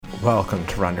Welcome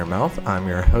to Run Your Mouth. I'm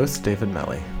your host, David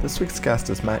Melly. This week's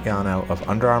guest is Matt Yano of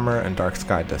Under Armour and Dark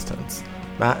Sky Distance.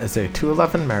 Matt is a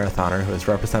 2:11 marathoner who has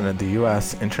represented the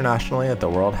U.S. internationally at the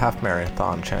World Half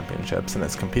Marathon Championships and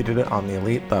has competed on the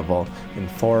elite level in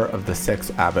 4 of the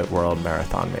 6 Abbott World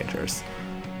Marathon Majors.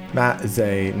 Matt is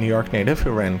a New York native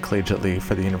who ran collegiately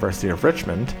for the University of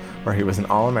Richmond, where he was an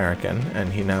All-American,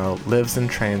 and he now lives and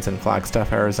trains in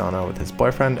Flagstaff, Arizona with his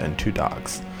boyfriend and 2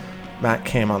 dogs. Matt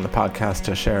came on the podcast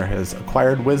to share his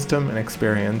acquired wisdom and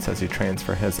experience as he trains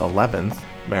for his 11th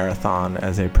marathon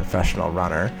as a professional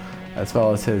runner, as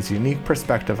well as his unique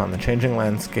perspective on the changing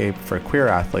landscape for queer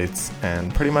athletes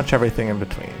and pretty much everything in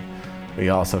between. We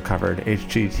also covered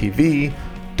HGTV,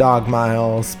 dog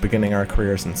miles, beginning our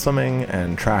careers in swimming,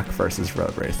 and track versus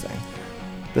road racing.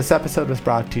 This episode was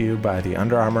brought to you by the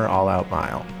Under Armour All Out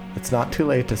Mile. It's not too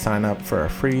late to sign up for a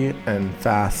free and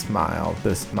fast mile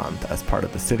this month as part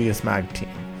of the Citius Mag team.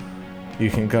 You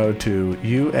can go to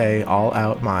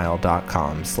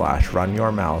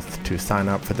uallaoutmile.com/runyourmouth to sign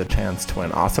up for the chance to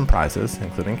win awesome prizes,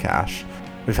 including cash.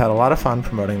 We've had a lot of fun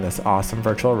promoting this awesome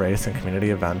virtual race and community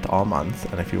event all month,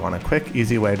 and if you want a quick,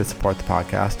 easy way to support the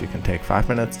podcast, you can take 5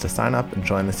 minutes to sign up and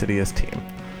join the Citius team.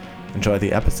 Enjoy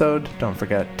the episode. Don't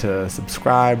forget to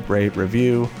subscribe, rate,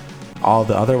 review, all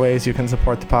the other ways you can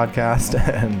support the podcast.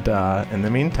 And in the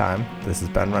meantime, this has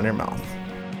been Run Your Mouth.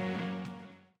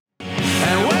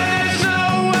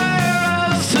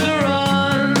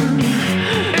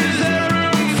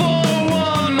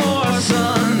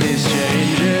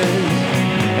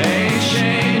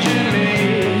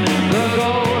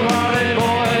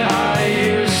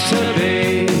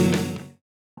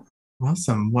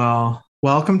 Awesome. Well,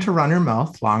 welcome to Run Your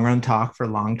Mouth, long run talk for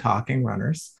long talking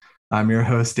runners. I'm your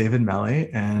host, David Melly,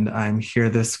 and I'm here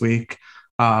this week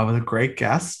with a great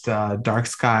guest, Dark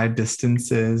Sky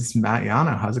Distance's Matt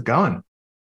Yano. How's it going?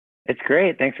 It's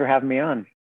great. Thanks for having me on.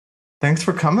 Thanks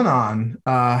for coming on.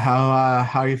 How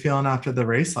are you feeling after the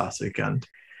race last weekend?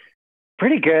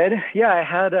 Pretty good. Yeah,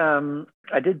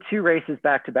 I did 2 races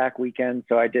back-to-back weekends.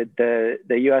 So I did the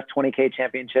US 20K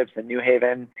championships in New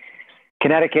Haven,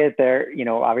 Connecticut, there,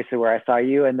 obviously where I saw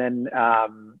you, and then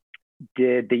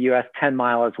did the US 10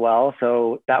 mile as well.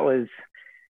 So that was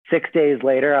 6 days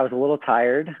later. I was a little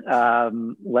tired.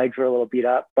 Legs were a little beat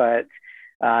up, but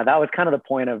that was kind of the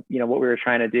point of, what we were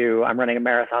trying to do. I'm running a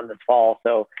marathon this fall.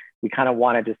 So we kind of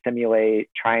wanted to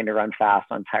simulate trying to run fast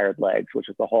on tired legs, which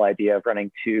is the whole idea of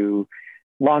running 2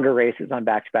 longer races on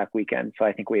back-to-back weekends. So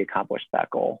I think we accomplished that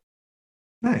goal.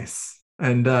 Nice.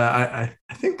 And I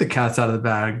think the cat's out of the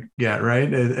bag yet, right?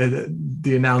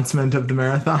 The announcement of the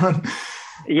marathon.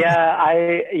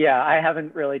 I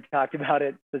haven't really talked about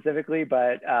it specifically,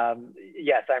 but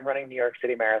yes, I'm running New York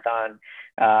City Marathon.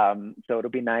 So it'll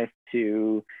be nice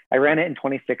I ran it in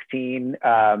 2016,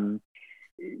 kind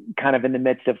of in the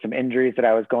midst of some injuries that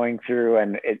I was going through,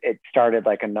 and it started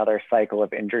like another cycle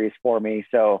of injuries for me.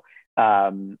 So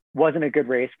wasn't a good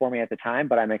race for me at the time,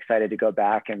 but I'm excited to go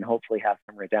back and hopefully have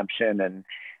some redemption. And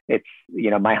it's,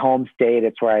 my home state,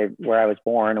 it's where I was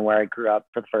born and where I grew up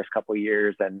for the first couple of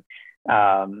years. And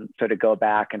so to go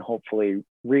back and hopefully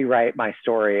rewrite my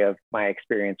story of my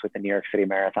experience with the New York City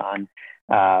Marathon,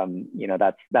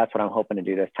 that's what I'm hoping to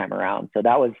do this time around. So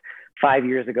that was 5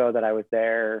 years ago that I was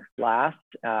there last,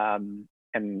 and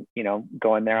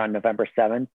going there on November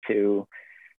 7th to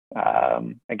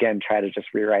again try to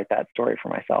just rewrite that story for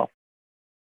myself.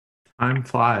 Time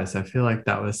flies. I feel like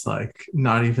that was like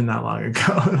not even that long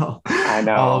ago. I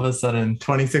know. All of a sudden,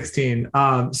 2016.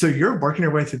 So you're working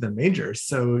your way through the majors.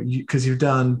 So because you've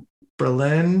done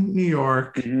Berlin, New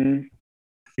York, Mm-hmm.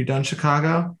 You've done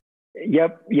Chicago?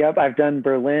 Yep. I've done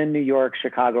Berlin, New York,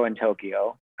 Chicago, and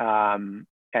Tokyo. And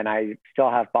I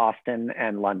still have Boston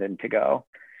and London to go.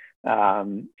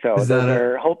 So is that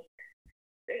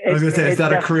is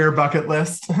that a career bucket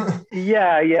list?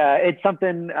 Yeah. It's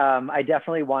something I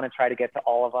definitely want to try to get to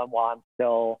all of them while I'm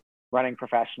still running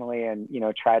professionally, and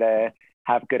try to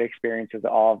have good experiences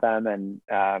at all of them and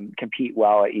compete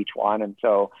well at each one. And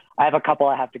so I have a couple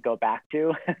I have to go back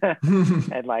to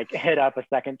and like hit up a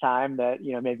second time that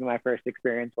maybe my first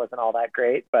experience wasn't all that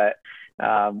great, but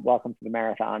welcome to the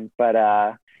marathon. But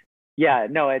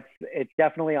it's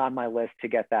definitely on my list to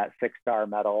get that 6-star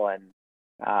medal and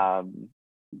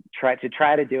try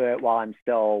to do it while I'm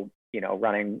still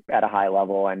running at a high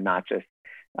level and not just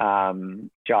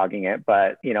jogging it.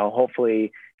 But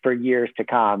hopefully for years to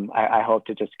come, I hope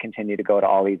to just continue to go to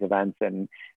all these events, and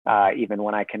even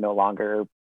when I can no longer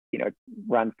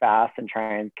run fast and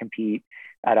try and compete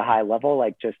at a high level,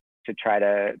 like just to try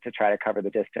to cover the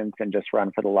distance and just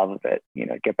run for the love of it,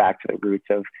 get back to the roots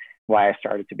of why I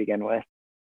started to begin with.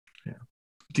 Yeah.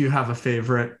 Do you have a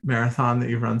favorite marathon that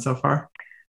you've run so far?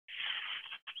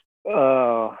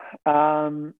 Oh,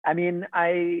 I mean,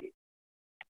 I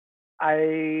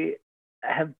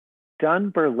have done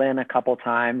Berlin a couple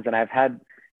times, and I've had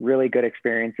really good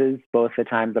experiences both the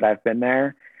times that I've been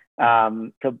there.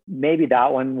 So maybe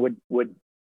that one would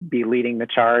be leading the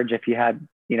charge if you had,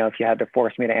 if you had to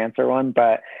force me to answer one.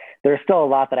 But there's still a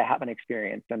lot that I haven't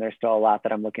experienced, and there's still a lot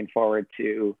that I'm looking forward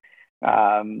to.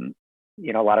 Um,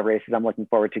 a lot of races I'm looking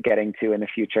forward to getting to in the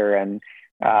future, and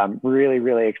really,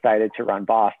 really excited to run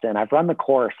Boston. I've run the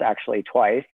course actually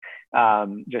twice,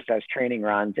 just as training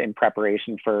runs in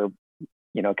preparation for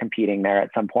competing there at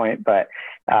some point, but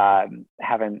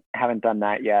haven't done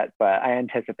that yet. But I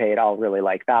anticipate I'll really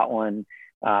like that one.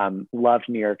 Loved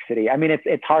New York City. I mean,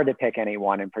 it's hard to pick any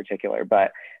one in particular,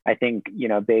 but I think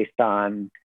based on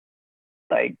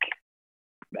like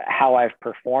how I've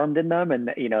performed in them, and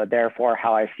therefore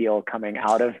how I feel coming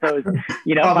out of those,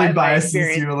 Probably my biases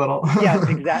experience. you a little. Yes,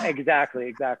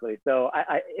 exactly. So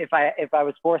if I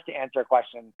was forced to answer a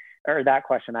question or that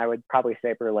question, I would probably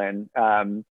say Berlin.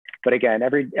 But again,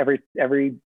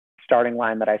 every starting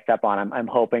line that I step on, I'm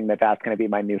hoping that that's going to be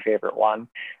my new favorite one.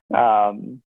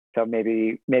 So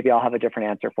maybe I'll have a different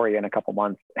answer for you in a couple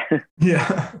months.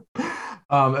 Yeah.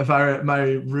 If my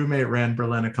roommate ran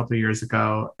Berlin a couple of years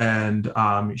ago, and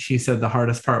she said the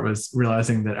hardest part was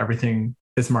realizing that everything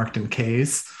is marked in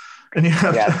Ks, and you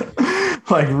have Yes.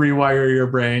 to like rewire your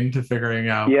brain to figuring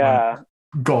out Yeah. what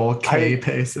goal K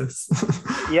paces.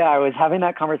 Yeah, I was having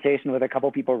that conversation with a couple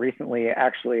people recently,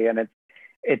 actually, and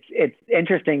it's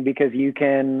interesting because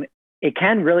it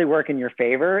can really work in your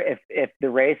favor if the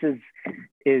race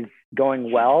is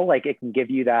going well. Like it can give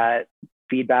you that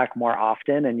feedback more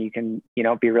often, and you can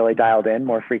be really dialed in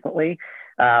more frequently.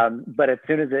 But as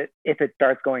soon as if it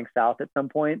starts going south at some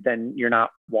point, then you're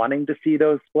not wanting to see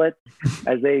those splits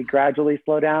as they gradually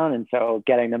slow down, and so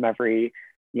getting them every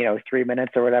 3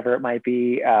 minutes or whatever it might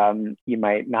be, you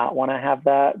might not want to have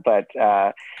that. But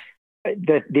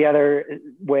the other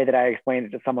way that I explained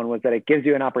it to someone was that it gives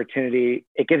you an opportunity.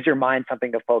 It gives your mind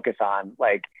something to focus on.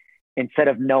 Like instead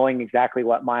of knowing exactly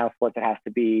what mile split it has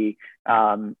to be,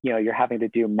 you're having to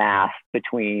do math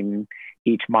between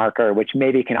each marker, which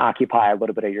maybe can occupy a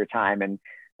little bit of your time and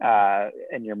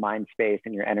your mind space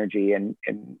and your energy and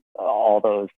all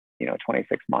those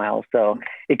 26 miles. So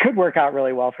it could work out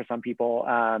really well for some people.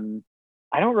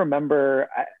 I don't remember.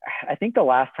 I think the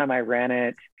last time I ran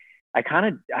it, I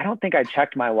don't think I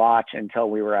checked my watch until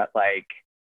we were at like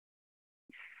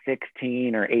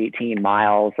 16 or 18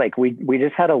 miles. Like we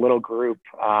just had a little group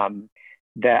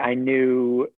that I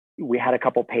knew. We had a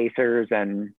couple pacers,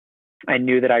 and I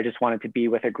knew that I just wanted to be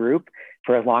with a group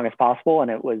for as long as possible.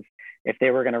 And it was, if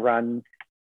they were going to run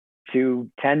to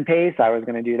 10 pace, I was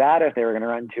going to do that. If they were going to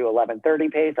run to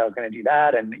 11:30 pace, I was going to do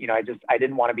that. And I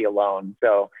didn't want to be alone,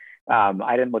 so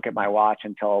I didn't look at my watch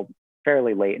until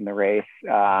fairly late in the race. So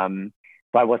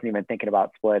I wasn't even thinking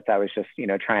about splits. I was just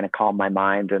trying to calm my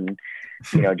mind and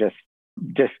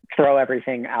just throw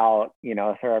everything out,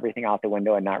 throw everything out the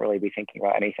window and not really be thinking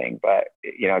about anything, but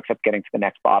except getting to the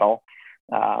next bottle.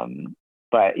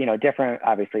 But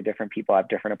obviously different people have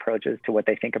different approaches to what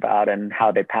they think about and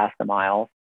how they pass the miles.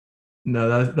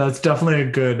 No, that's definitely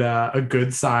a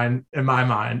good sign in my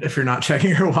mind. If you're not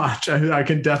checking your watch, I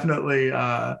can definitely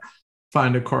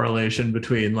find a correlation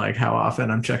between like how often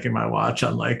I'm checking my watch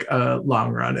on like a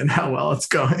long run and how well it's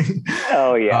going.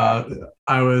 Oh yeah.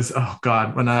 Oh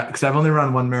God, because I've only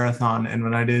run one marathon, and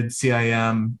when I did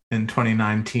CIM in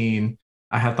 2019,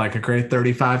 I had like a great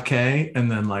 35K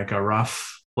and then like a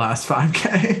rough last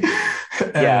 5K.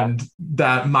 And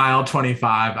that mile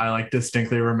 25, I like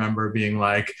distinctly remember being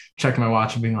like checking my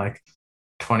watch and being like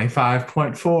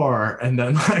 25.4, and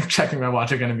then like checking my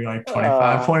watch again and being like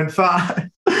 25.5.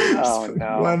 Oh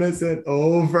no. When is it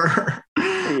over?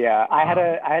 Yeah, I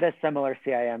had a similar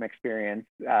CIM experience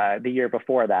the year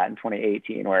before that in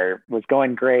 2018, where it was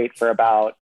going great for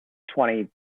about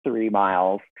 23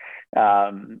 miles.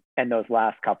 And those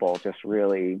last couple just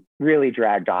really, really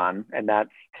dragged on. And that's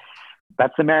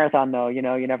the marathon though. You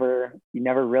never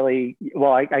really,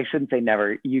 well, I shouldn't say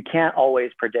never. You can't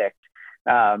always predict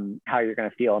how you're going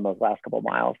to feel in those last couple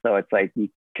miles. So it's like you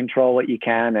control what you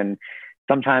can, and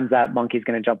sometimes that monkey's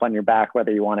going to jump on your back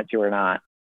whether you want it to or not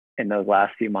in those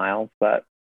last few miles. But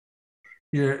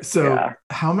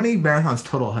how many marathons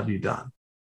total have you done?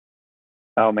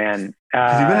 Oh man,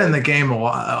 because you've been in the game a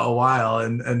while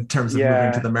in terms of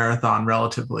moving to the marathon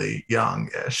relatively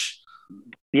young-ish.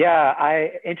 Yeah,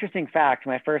 interesting fact,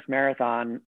 my first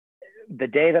marathon, the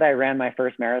day that I ran my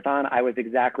first marathon, I was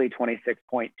exactly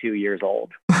 26.2 years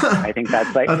old. I think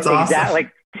that's like that's awesome.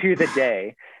 like to the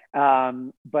day.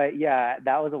 But yeah,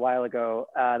 that was a while ago.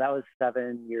 That was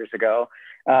 7 years ago.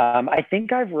 I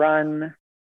think I've run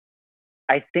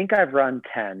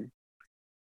 10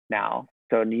 now.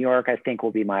 So New York, I think,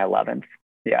 will be my 11th.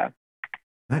 Yeah.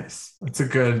 Nice.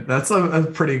 That's a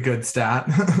pretty good stat.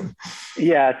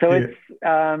 Yeah. So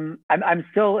Yeah. I'm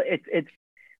still, it's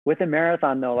with a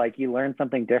marathon though, like you learn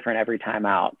something different every time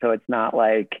out. So it's not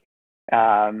like,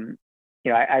 um,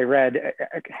 I read,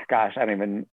 gosh, I don't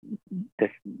even,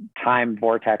 this time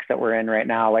vortex that we're in right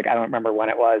now, like I don't remember when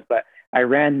it was, but I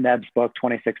ran Neb's book,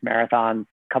 26 Marathons,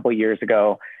 a couple years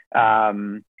ago.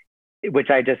 Um,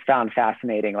 which I just found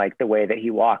fascinating, like the way that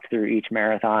he walked through each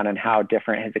marathon and how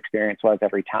different his experience was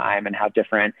every time and how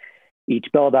different each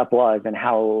buildup was and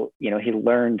how, he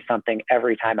learned something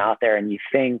every time out there. And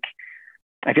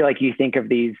I feel like you think of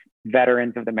these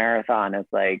veterans of the marathon as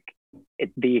like,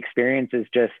 the experience is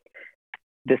just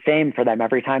the same for them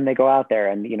every time they go out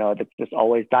there. And, it's just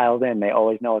always dialed in. They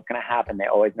always know what's going to happen. They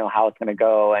always know how it's going to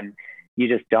go. And you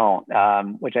just don't,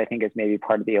 which I think is maybe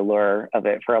part of the allure of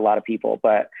it for a lot of people.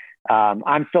 But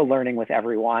I'm still learning with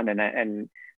everyone, and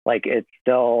like it's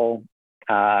still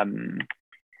some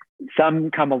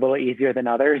come a little easier than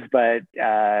others, but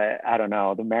I don't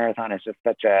know. The marathon is just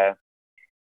such a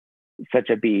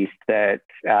beast that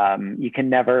you can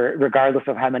never, regardless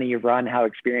of how many you run, how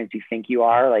experienced you think you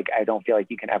are. Like I don't feel like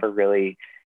you can ever really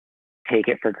take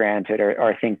it for granted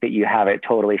or think that you have it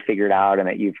totally figured out and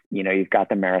that you've got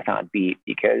the marathon beat,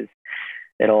 because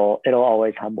it'll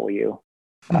always humble you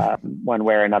one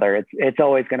way or another. It's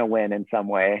always going to win in some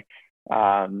way.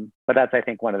 But that's, I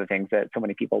think, one of the things that so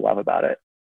many people love about it.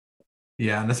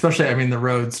 Yeah, and especially, I mean, the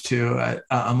roads too.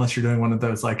 Unless you're doing one of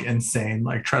those like insane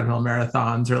like treadmill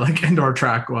marathons or like indoor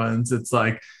track ones, it's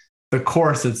like the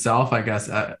course itself. I guess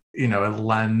it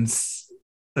lends.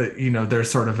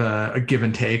 There's sort of a give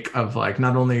and take of like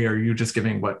not only are you just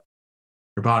giving what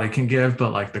your body can give,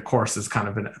 but like the course is kind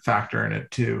of a factor in it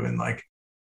too. And like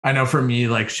I know for me,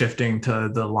 like shifting to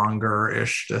the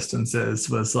longer-ish distances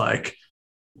was like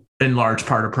in large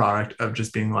part a product of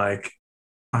just being like,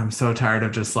 I'm so tired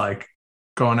of just like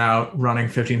going out running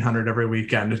 1500 every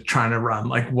weekend, trying to run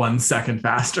like 1 second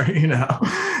faster, and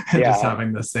just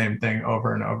having the same thing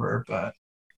over and over. But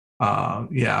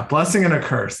yeah, blessing and a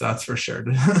curse, that's for sure.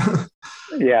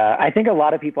 Yeah, I think a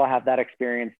lot of people have that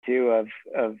experience too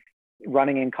of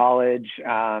running in college,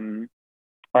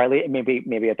 or at least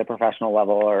maybe at the professional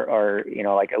level or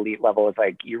like elite level. Is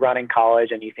like you run in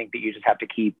college and you think that you just have to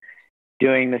keep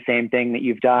doing the same thing that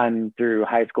you've done through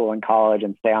high school and college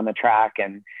and stay on the track.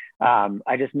 And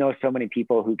I just know so many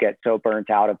people who get so burnt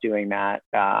out of doing that.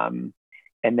 And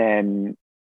then,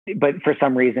 but for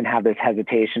some reason have this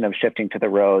hesitation of shifting to the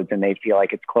roads, and they feel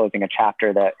like it's closing a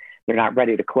chapter that they're not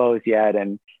ready to close yet.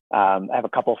 And I have a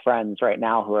couple friends right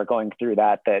now who are going through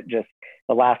that just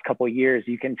the last couple of years,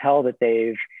 you can tell that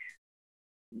they've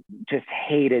just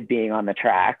hated being on the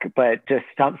track, but just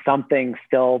something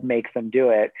still makes them do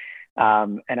it.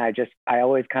 And I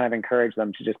always kind of encourage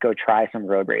them to just go try some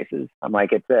road races. I'm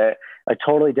like, it's a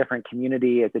totally different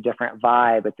community. It's a different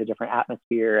vibe. It's a different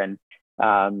atmosphere.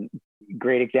 And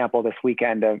great example this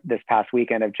past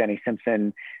weekend of Jenny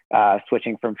Simpson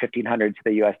switching from 1500 to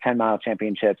the US 10-mile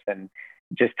championships, and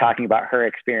just talking about her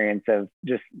experience of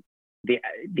just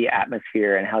the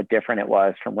atmosphere and how different it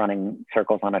was from running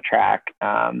circles on a track.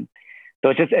 So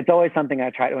it's always something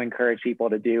I try to encourage people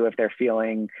to do if they're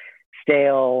feeling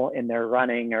stale in their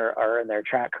running or in their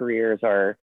track careers,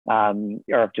 or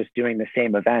just doing the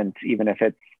same event, even if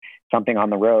it's something on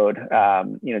the road.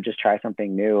 Just try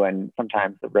something new. And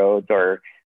sometimes the roads or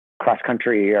cross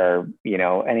country or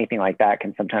anything like that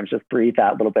can sometimes just breathe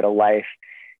that little bit of life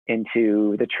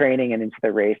into the training and into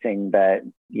the racing that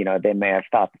they may have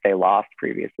thought that they lost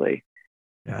previously.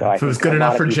 Yeah, so if it was good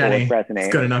enough for Jenny, it's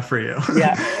good enough for you.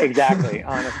 Yeah, exactly.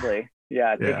 Honestly,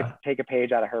 yeah. Take a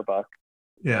page out of her book.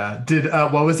 Yeah.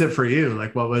 What was it for you?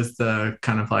 Like, what was the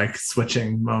kind of like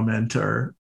switching moment,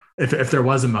 or if there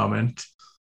was a moment?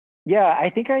 Yeah,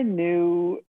 I think I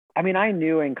knew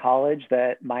in college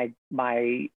that my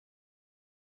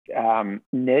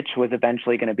niche was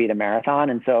eventually going to be the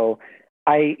marathon. And so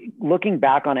looking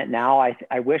back on it now,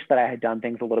 I wish that I had done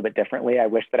things a little bit differently. I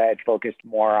wish that I had focused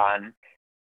more on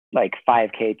like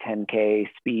 5K, 10K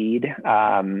speed,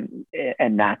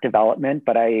 and that development.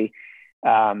 But I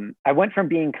went from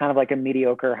being kind of like a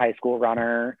mediocre high school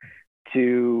runner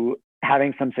to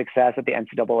having some success at the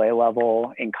NCAA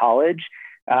level in college.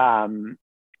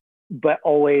 But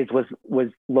always was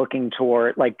looking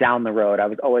toward like down the road. I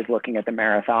was always looking at the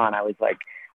marathon. I was like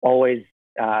always,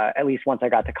 at least once I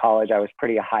got to college, I was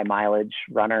pretty a high mileage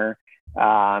runner.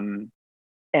 And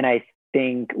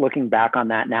think looking back on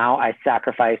that now, I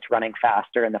sacrificed running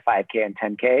faster in the 5K and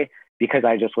 10K because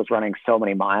I just was running so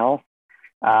many miles.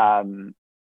 Yeah,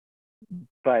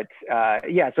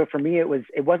 so for me,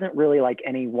 it wasn't really like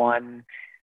any one,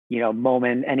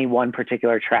 moment, any one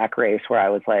particular track race where I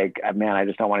was like, man, I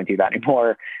just don't want to do that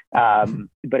anymore.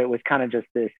 But it was kind of just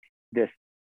this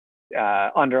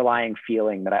underlying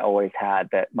feeling that I always had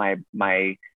that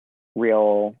my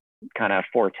real kind of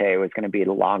forte was going to be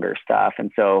the longer stuff.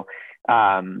 And so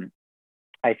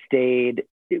I stayed,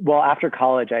 well, after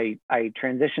college, I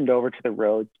transitioned over to the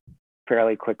roads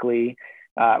fairly quickly,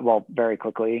 very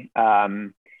quickly.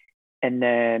 And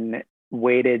then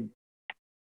waited,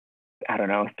 I don't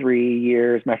know, 3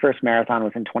 years. My first marathon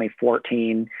was in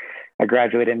 2014. I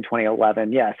graduated in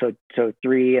 2011. Yeah. So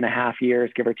 3.5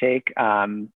 years, give or take.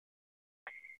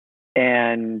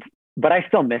 But I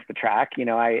still miss the track.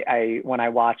 When I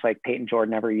watch like Peyton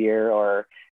Jordan every year, or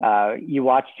you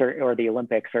watch or the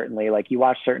Olympics, certainly, like you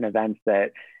watch certain events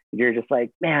that you're just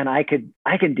like, man, I can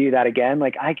do that again.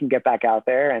 Like I can get back out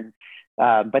there. And,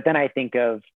 but then I think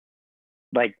of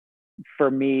like,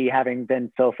 for me, having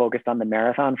been so focused on the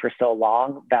marathon for so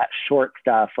long, that short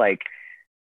stuff, like,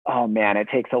 oh man, it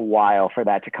takes a while for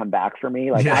that to come back for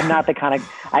me. Like I'm not the kind of,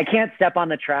 I can't step on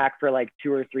the track for like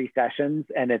 2 or 3 sessions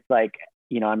and it's like,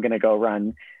 I'm going to go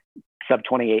run sub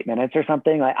 28 minutes or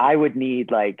something. Like I would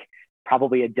need like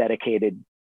probably a dedicated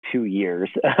 2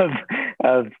 years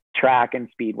of track and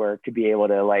speed work to be able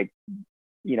to like,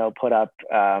 put up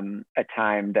a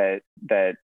time that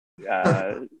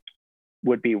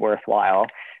would be worthwhile.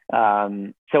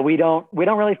 So we don't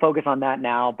really focus on that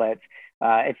now, but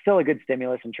it's still a good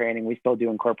stimulus in training. We still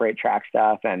do incorporate track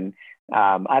stuff. And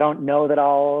I don't know that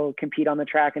I'll compete on the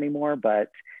track anymore, but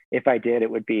if I did,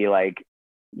 it would be like,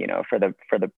 for the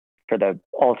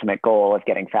ultimate goal of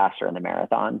getting faster in the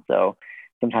marathon. So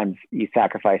sometimes you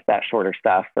sacrifice that shorter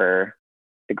stuff for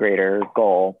the greater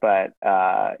goal. But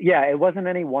yeah, it wasn't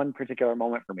any one particular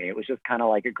moment for me. It was just kind of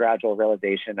like a gradual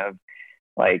realization of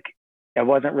like, I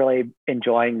wasn't really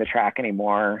enjoying the track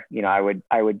anymore. I would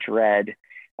dread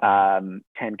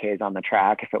 10Ks on the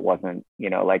track if it wasn't,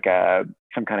 like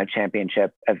some kind of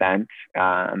championship event.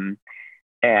 And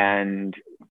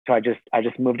so I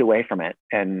just moved away from it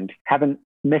and haven't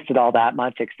missed it all that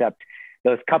much, except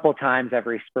those couple times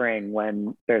every spring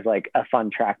when there's like a fun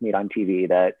track meet on TV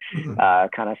that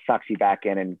kind of sucks you back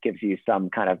in and gives you some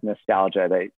kind of nostalgia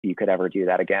that you could ever do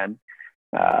that again.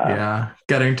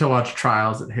 Getting to watch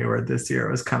trials at Hayward this year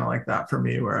was kind of like that for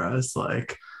me, where I was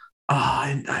like,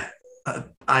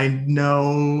 I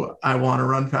know I want to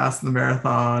run fast in the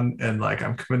marathon and like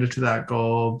I'm committed to that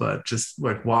goal, but just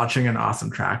like watching an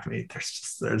awesome track meet,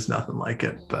 there's nothing like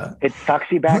it. But it sucks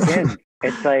you back in.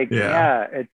 It's like,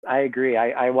 I agree.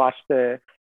 I watched the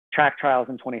track trials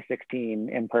in 2016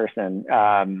 in person.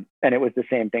 And it was the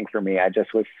same thing for me. I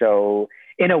just was so,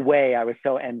 in a way, I was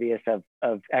so envious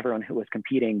of everyone who was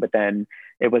competing, but then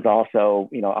it was also,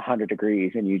 100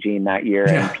 degrees in Eugene that year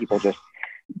and people just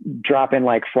dropping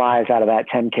like flies out of that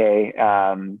 10K.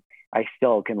 I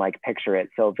still can like picture it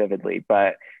so vividly,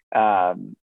 but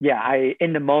in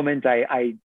the moment,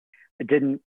 I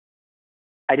didn't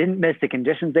miss the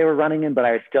conditions they were running in, but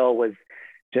I still was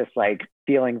just like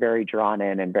feeling very drawn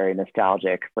in and very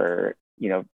nostalgic for,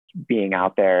 being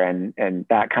out there and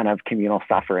that kind of communal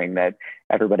suffering that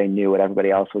everybody knew what everybody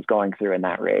else was going through in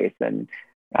that race. And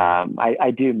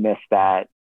I do miss that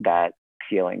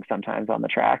feeling sometimes on the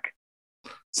track.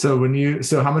 So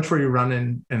how much were you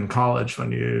running in college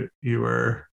when you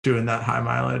were doing that high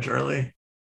mileage early?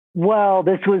 Well,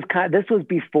 this was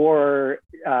before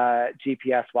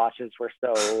GPS watches were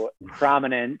so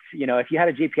prominent. If you had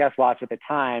a GPS watch at the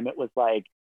time, it was like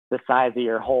the size of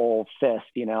your whole fist,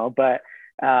 but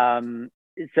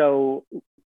so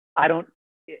I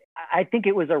think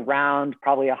it was around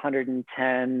probably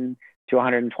 110 to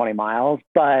 120 miles,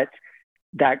 but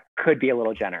that could be a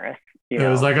little generous. It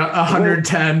was like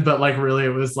 110, but like really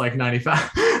it was like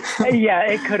 95. Yeah,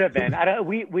 it could have been.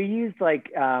 We used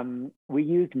we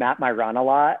used Map My Run a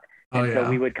lot. And so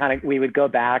we would go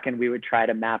back and we would try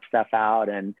to map stuff out.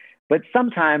 But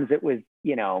sometimes it was,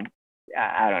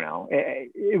 I don't know.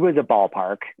 It was a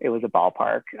ballpark.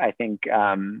 I think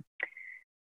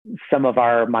some of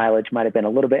our mileage might have been a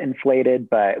little bit inflated,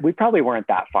 but we probably weren't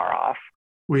that far off.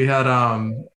 We had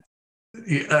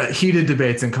heated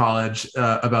debates in college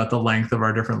about the length of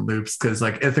our different loops, because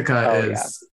like Ithaca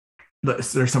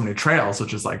there's so many trails,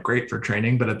 which is like great for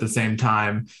training, but at the same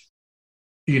time,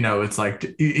 it's like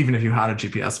even if you had a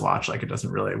GPS watch, like it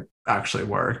doesn't really actually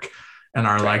work. And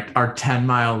our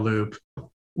 10-mile loop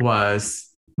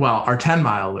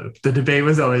the debate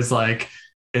was always like,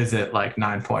 is it like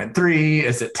 9.3?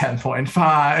 Is it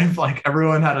 10.5? Like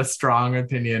everyone had a strong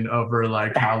opinion over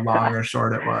like how long or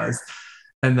short it was.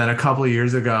 And then a couple of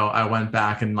years ago, I went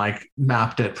back and like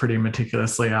mapped it pretty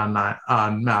meticulously on Map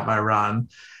My Run.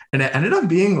 And it ended up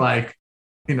being like,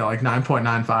 like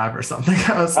 9.95 or something.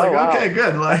 I was like, wow. okay,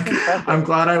 good. Like, I'm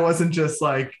glad I wasn't just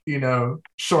like,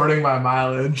 shorting my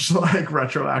mileage like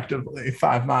retroactively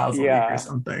 5 miles a week or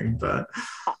something. But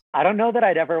I don't know that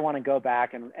I'd ever want to go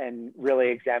back and really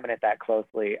examine it that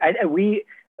closely.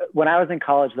 When I was in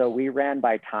college though, we ran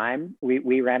by time.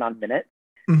 We ran on minutes.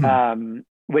 Mm-hmm.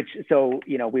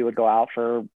 We would go out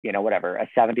for, whatever, a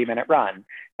 70-minute run.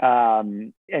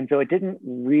 And so it didn't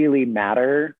really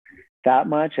matter that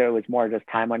much. It was more just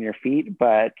time on your feet.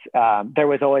 But there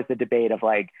was always the debate of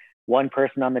like, one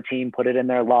person on the team put it in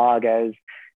their log as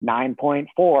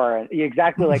 9.4,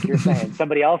 exactly like you're saying.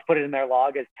 Somebody else put it in their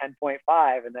log as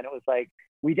 10.5. And then it was like,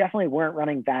 we definitely weren't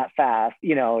running that fast,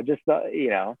 and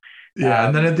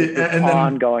then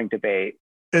ongoing debate.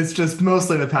 It's just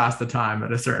mostly to pass the time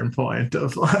at a certain point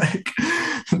of like,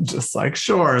 just like,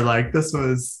 sure, like this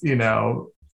was,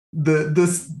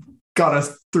 this got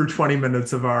us through 20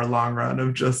 minutes of our long run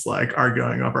of just like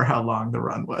arguing over how long the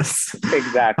run was.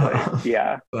 Exactly.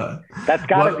 Yeah. But that's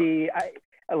gotta be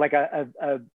like a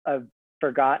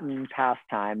forgotten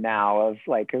pastime now of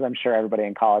like, cause I'm sure everybody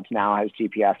in college now has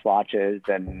GPS watches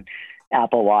and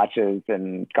Apple Watches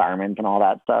and Garmin's and all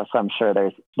that stuff. So I'm sure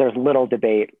there's little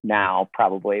debate now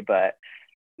probably, but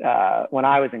when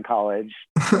I was in college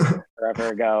forever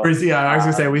ago. I was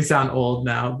gonna say we sound old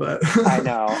now, but I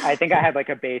know. I think I had like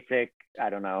a basic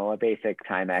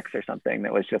Timex or something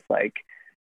that was just like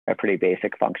a pretty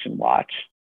basic function watch.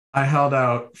 I held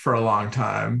out for a long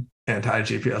time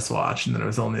anti-GPS watch, and then it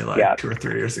was only like 2 or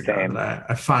 3 years ago that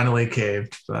I finally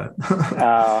caved. But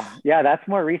yeah, that's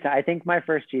more recent. I think my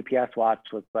first GPS watch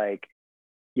was like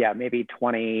maybe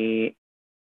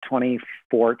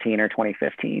 2014 or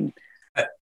 2015.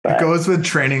 It goes with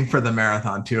training for the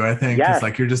marathon too, I think. It's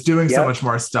like you're just doing so much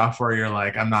more stuff where you're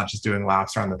like, I'm not just doing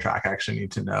laps around the track. I actually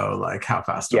need to know like how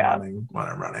fast I'm running when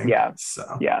I'm running. Yeah.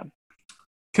 So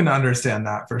can understand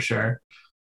that for sure.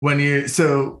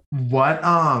 So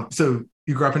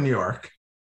you grew up in New York.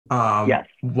 Yes.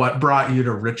 What brought you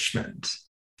to Richmond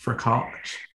for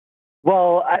college?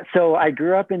 Well, so I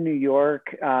grew up in New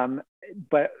York,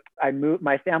 but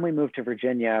my family moved to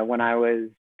Virginia when I was,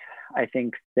 I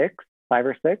think 5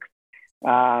 or 6.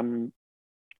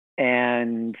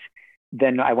 And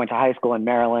then I went to high school in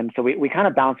Maryland. So we kind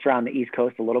of bounced around the East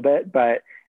Coast a little bit, but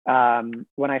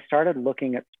when I started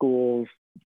looking at schools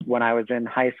when I was in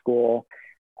high school,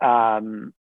 I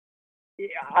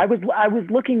was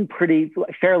looking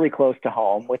fairly close to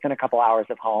home, within a couple hours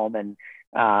of home. And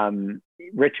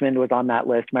Richmond was on that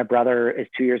list. My brother is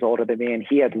 2 years older than me, and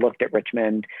he had looked at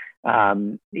Richmond.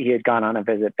 He had gone on a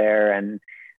visit there, and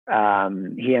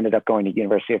he ended up going to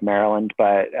University of Maryland.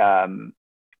 But I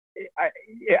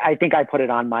think I put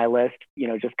it on my list,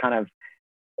 just kind of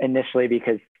initially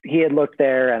because he had looked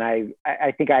there, and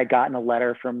I think I had gotten a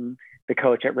letter from the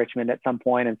coach at Richmond at some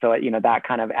point. And so, that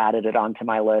kind of added it onto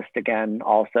my list again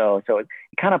also. So it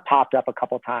kind of popped up a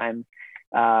couple times.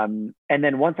 And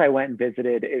then once I went and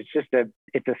visited, it's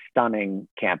a stunning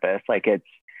campus. Like it's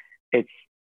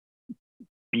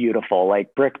beautiful,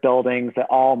 like brick buildings that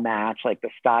all match like the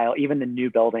style. Even the new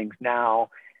buildings now,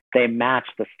 they match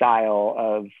the style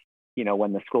of,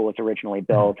 when the school was originally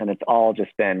built, and it's all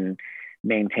just been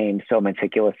maintained so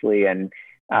meticulously. And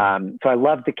so I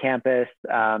loved the campus.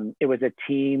 It was a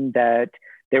team that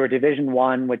they were Division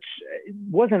I, which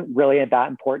wasn't really that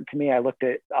important to me. I looked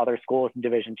at other schools in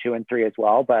Division II and III as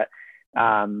well, but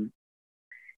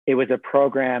it was a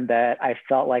program that I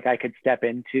felt like I could step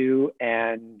into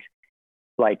and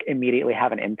like immediately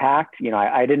have an impact.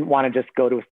 I didn't want to just go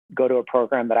to a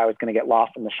program that I was going to get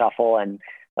lost in the shuffle and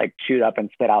like chewed up and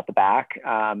spit out the back.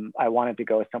 I wanted to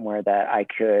go somewhere that I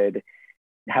could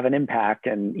have an impact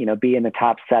and, be in the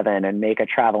top 7 and make a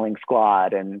traveling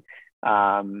squad. And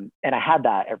I had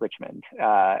that at Richmond.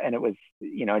 And it was,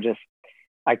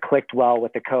 I clicked well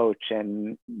with the coach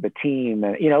and the team,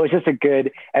 and, it was just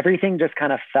everything just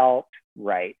kind of felt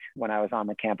right when I was on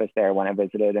the campus there when I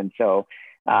visited. And so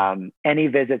any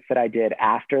visits that I did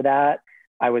after that,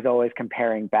 I was always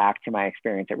comparing back to my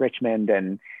experience at Richmond.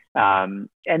 And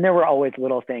there were always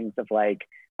little things of like,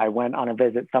 I went on a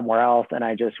visit somewhere else and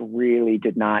I just really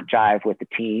did not jive with the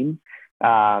team.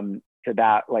 So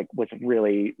that like was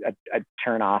really a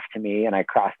turn off to me, and I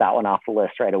crossed that one off the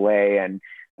list right away. And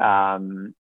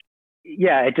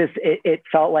it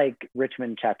felt like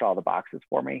Richmond checked all the boxes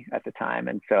for me at the time.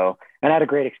 And so, and I had a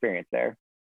great experience there.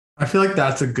 I feel like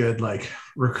that's a good like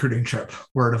recruiting trip.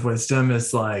 Word of wisdom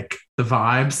is like the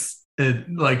vibes.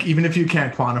 Like even if you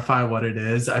can't quantify what it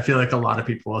is, I feel like a lot of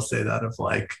people will say that of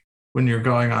like when you're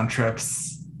going on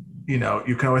trips, you know,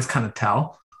 you can always kind of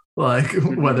tell like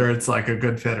whether it's like a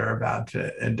good fit or a bad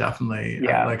fit. And definitely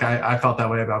like I felt that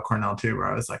way about Cornell too, where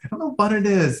I was like, I don't know what it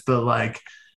is, but like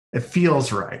it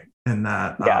feels right. And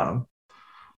that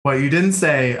what you didn't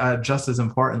say, just as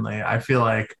importantly, I feel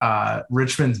like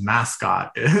Richmond's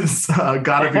mascot is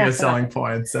got to be a selling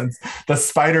point, since the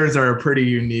spiders are a pretty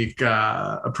unique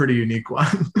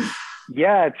one.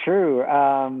 Yeah, true.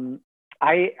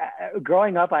 I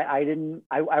growing up, I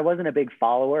wasn't a big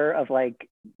follower of like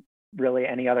really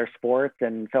any other sports,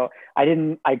 and so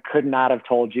I could not have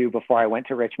told you before I went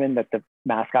to Richmond that the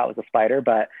mascot was a spider,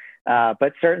 but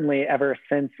certainly ever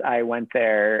since I went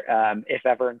there, if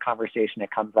ever in conversation it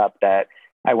comes up that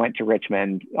I went to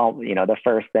Richmond, the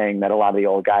first thing that a lot of the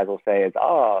old guys will say is,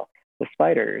 "Oh, the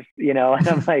spiders," and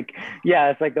I'm like, yeah,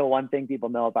 it's like the one thing people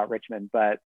know about Richmond.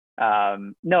 But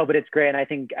no, but it's great, and I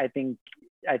think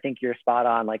you're spot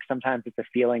on. Like sometimes it's a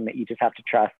feeling that you just have to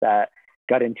trust, that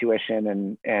gut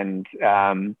intuition, and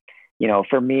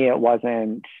for me it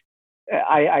wasn't.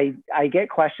 I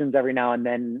get questions every now and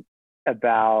then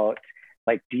about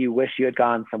like, do you wish you had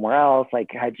gone somewhere else? Like,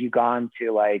 had you gone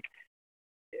to like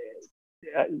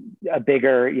a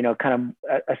bigger, kind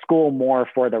of a school more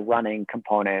for the running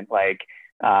component, like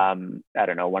I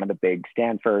don't know, one of the big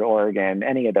Stanford, Oregon,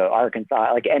 any of the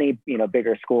Arkansas, like any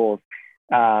bigger schools.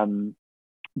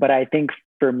 But I think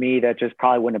for me that just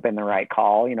probably wouldn't have been the right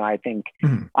call. I think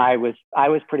I was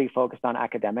pretty focused on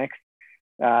academics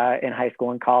in high school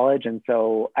and college. And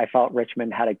so I felt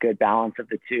Richmond had a good balance of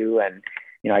the two. And,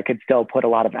 I could still put a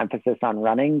lot of emphasis on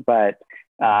running, but,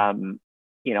 school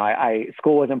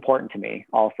was important to me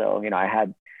also.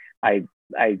 I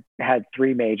had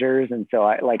three majors. And so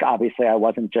obviously I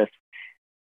wasn't just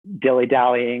dilly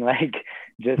dallying, like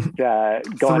just going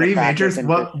three majors.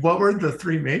 What were the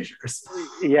three majors?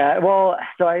 Yeah. Well,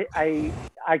 so I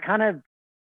kind of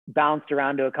bounced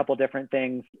around to a couple different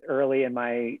things early in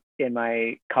my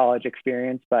college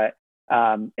experience, but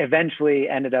eventually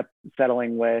ended up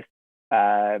settling with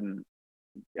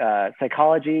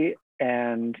psychology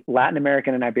and Latin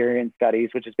American and Iberian studies,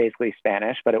 which is basically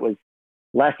Spanish, but it was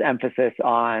less emphasis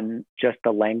on just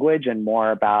the language and more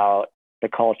about the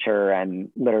culture and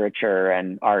literature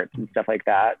and arts and stuff like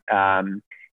that. And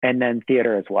then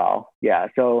theater as well. Yeah.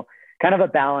 So kind of a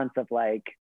balance of like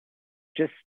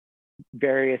just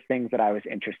various things that I was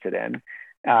interested in.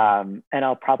 And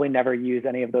I'll probably never use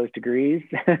any of those degrees,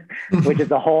 which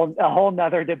is a whole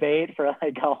nother debate for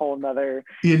like a whole nother.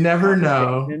 You never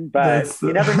know, but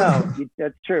you never know.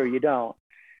 That's true. You don't.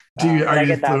 Are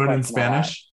you fluent in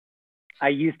Spanish? I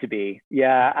used to be.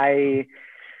 Yeah.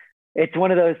 It's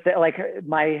one of those like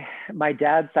my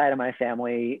dad's side of my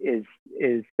family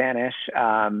is Spanish.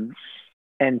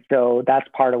 And so that's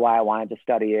part of why I wanted to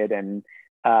study it. And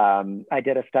I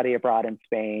did a study abroad in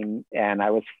Spain, and I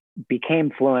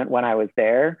became fluent when I was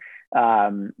there.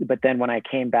 But then when I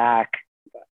came back,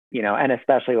 and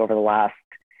especially over the last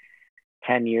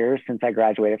 10 years since I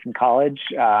graduated from college,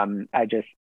 I just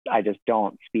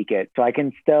don't speak it. So I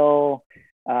can still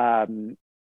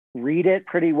read it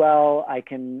pretty well. I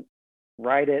can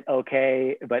write it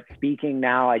okay, but speaking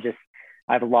now,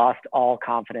 I've lost all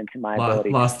confidence in my ability.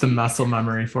 Lost the muscle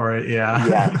memory for it.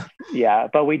 Yeah. Yeah.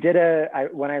 But we did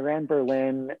when I ran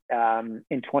Berlin in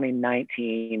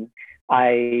 2019,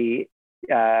 my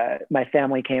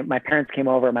parents came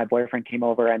over, my boyfriend came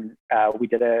over, and we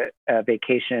did a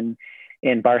vacation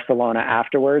in Barcelona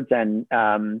afterwards. And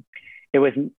it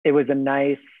was a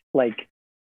nice, like,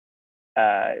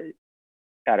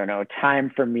 I don't know,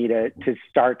 time for me to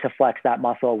start to flex that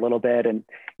muscle a little bit, and,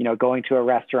 going to a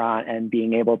restaurant and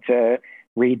being able to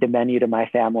read the menu to my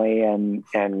family and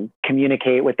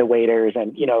communicate with the waiters,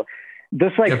 and,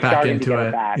 just like starting to get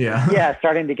it back. Yeah.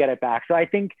 Starting to get it back. So I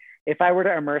think if I were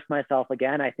to immerse myself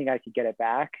again, I think I could get it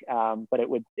back. But it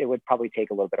would probably take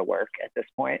a little bit of work at this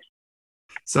point.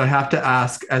 So I have to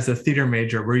ask, as a theater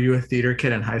major, were you a theater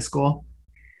kid in high school?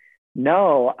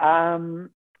 No.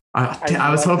 I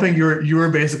was hoping you were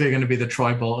basically going to be the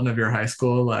Troy Bolton of your high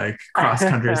school, like cross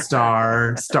country star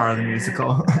of the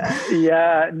musical.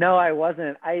 Yeah, no, I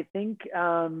wasn't. I think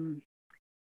I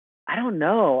don't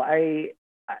know. I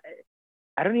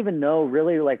don't even know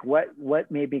really like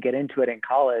what made me get into it in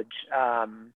college.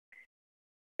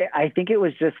 I think it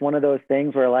was just one of those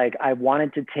things where like I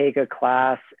wanted to take a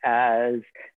class as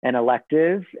an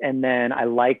elective, and then I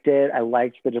liked it. I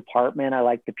liked the department. I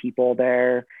liked the people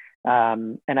there.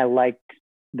 And I liked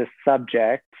the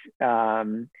subject.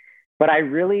 And but I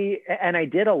really, and I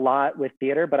did a lot with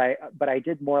theater, but I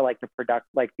did more like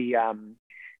the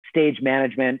stage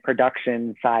management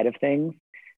production side of things.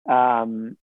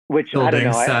 Which building I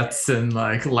don't know. Sets and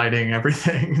like lighting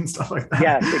everything and stuff like that.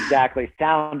 Yes, exactly.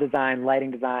 Sound design,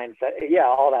 lighting design, yeah,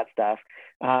 all that stuff.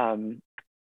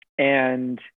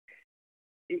 And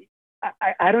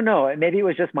I don't know. Maybe it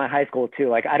was just my high school too.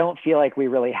 Like I don't feel like we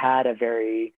really had a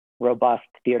very robust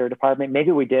theater department.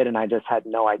 Maybe we did, and I just had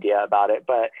no idea about it.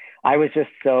 But I was just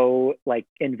so like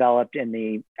enveloped in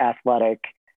the athletic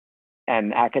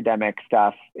and academic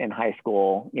stuff in high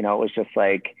school. You know, it was just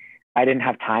like I didn't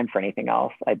have time for anything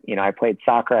else. I played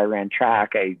soccer, I ran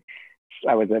track,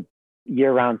 I was a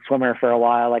year-round swimmer for a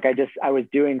while. Like I was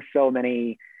doing so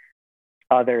many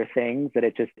other things that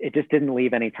it just didn't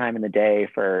leave any time in the day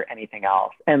for anything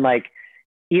else. And like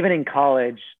even in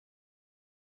college,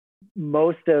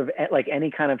 most of like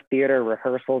any kind of theater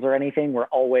rehearsals or anything were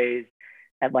always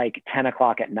at like 10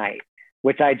 o'clock at night,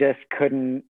 which I just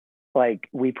couldn't. Like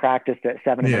we practiced at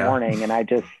 7 in the morning, and I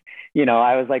just,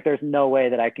 I was like, there's no way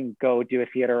that I can go do a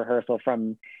theater rehearsal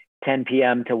from 10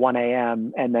 p.m. to 1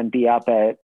 a.m. and then be up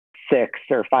at 6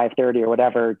 or 5:30 or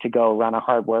whatever to go run a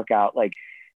hard workout. Like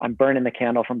I'm burning the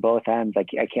candle from both ends. Like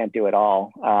I can't do it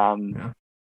all.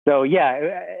 So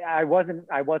yeah, I wasn't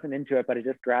into it, but it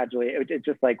just gradually, it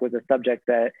just like was a subject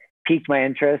that piqued my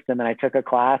interest. And then I took a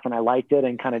class and I liked it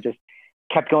and kind of just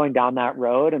kept going down that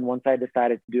road. And once I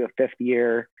decided to do a 5th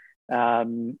year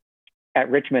at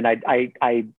Richmond,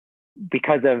 I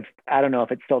because of, I don't know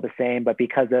if it's still the same, but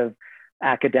because of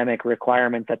academic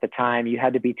requirements at the time, you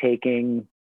had to be taking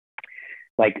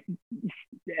like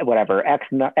whatever, X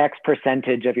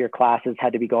percentage of your classes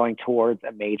had to be going towards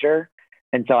a major.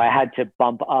 And so I had to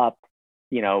bump up,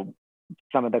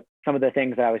 some of the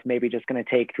things that I was maybe just going to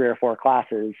take 3 or 4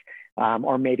 classes,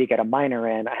 or maybe get a minor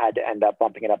in. I had to end up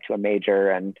bumping it up to a major.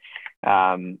 And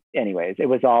anyways, it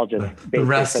was all just the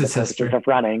rest is history of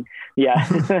running. Yeah.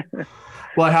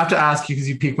 Well, I have to ask you, because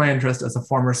you piqued my interest as a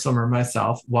former swimmer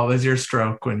myself. What was your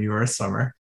stroke when you were a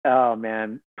swimmer? Oh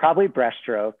man, probably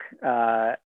breaststroke.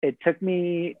 It took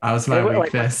me. That was my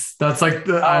weakness. That's like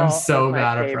I'm so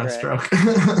bad at breaststroke.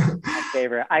 My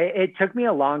favorite. It took me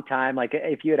a long time. Like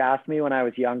if you had asked me when I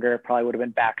was younger, it probably would have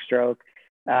been backstroke.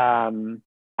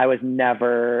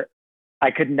 I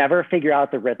could never figure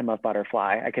out the rhythm of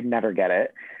butterfly. I could never get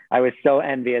it. I was so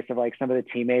envious of like some of the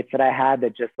teammates that I had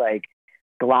that just like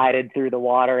glided through the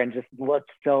water and just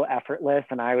looked so effortless.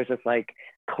 And I was just like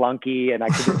clunky and I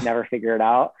could just never figure it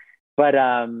out. But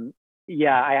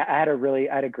yeah, I had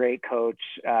a great coach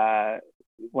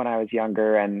when I was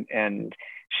younger, and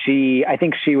I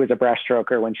think she was a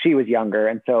breaststroker when she was younger.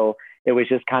 And so it was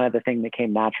just kind of the thing that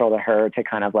came natural to her to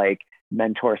kind of like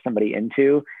mentor somebody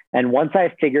into. And once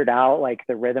I figured out like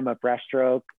the rhythm of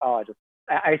breaststroke,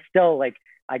 I still like,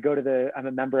 I'm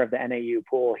a member of the NAU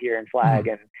pool here in Flag,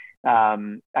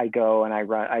 and I go and I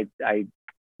run, I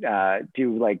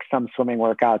do like some swimming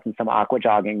workouts and some aqua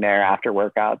jogging there after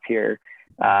workouts here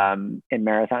in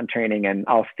marathon training. And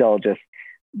I'll still just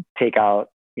take out,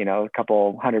 a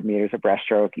couple 100 meters of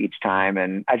breaststroke each time.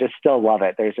 And I just still love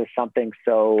it. There's just something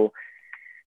so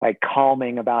like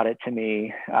calming about it to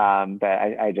me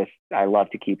that I love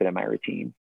to keep it in my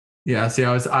routine. Yeah. See,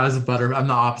 I'm the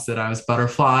opposite. I was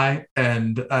butterfly,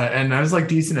 and I was like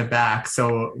decent at back.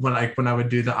 So when I would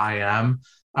do the IM,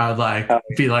 I would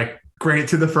be like great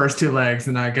through the first 2 legs,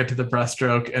 and I get to the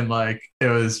breaststroke, and like it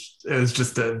was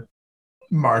just a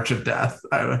march of death.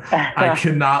 I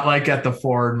could not like get the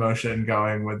forward motion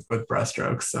going with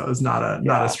breaststrokes, so it's not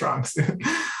a strong suit.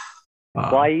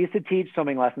 Well, I used to teach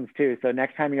swimming lessons too. So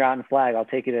next time you're out in Flag, I'll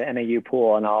take you to NAU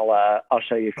pool and I'll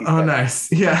show you a few. Oh, nice.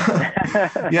 Yeah.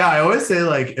 Yeah. I always say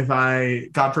like, if I,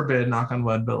 God forbid, knock on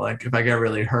wood, but like if I get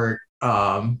really hurt,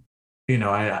 aqua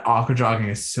jogging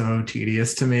is so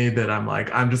tedious to me that I'm like,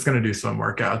 I'm just going to do swim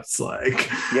workouts. Like,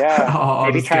 yeah, I'll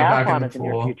maybe just get back in the triathlon in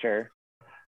your future.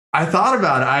 I thought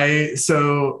about it.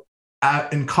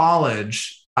 In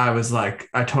college, I was like,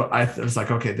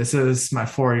 okay, this is my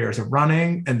 4 years of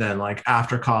running. And then like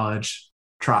after college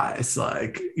tries,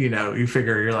 like, you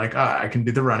figure you're like, I can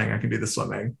do the running, I can do the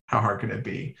swimming. How hard can it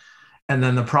be? And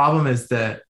then the problem is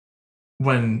that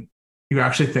when you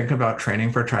actually think about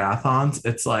training for triathlons,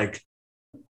 it's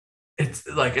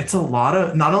a lot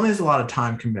of, not only is a lot of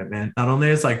time commitment, not only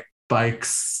is like bike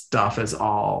stuff is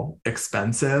all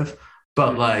expensive,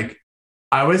 but like,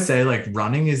 I always say like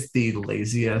running is the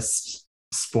laziest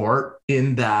sport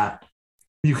in that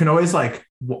you can always like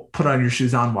put on your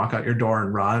shoes on, walk out your door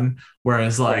and run.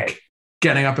 Whereas like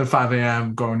getting up at 5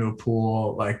 a.m., going to a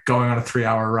pool, like going on a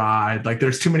 3-hour ride, like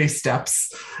there's too many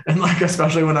steps. And like,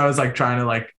 especially when I was like trying to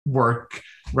like work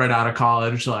right out of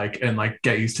college, like, and like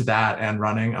get used to that and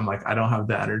running. I'm like, I don't have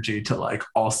the energy to like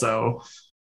also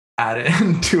add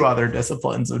in two other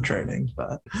disciplines of training,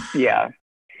 but yeah.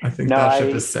 I think that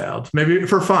ship has sailed. Maybe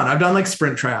for fun. I've done like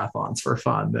sprint triathlons for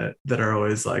fun that are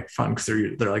always like fun because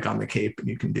they're like on the Cape and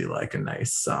you can do like a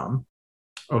nice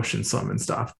ocean swim and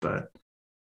stuff. But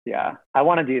yeah, I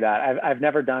want to do that. I've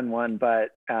never done one, but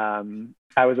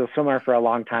I was a swimmer for a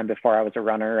long time before I was a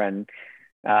runner, and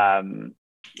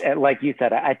like you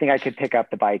said, I think I could pick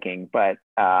up the biking, but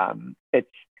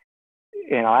it's,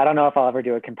 you know, I don't know if I'll ever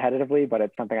do it competitively, but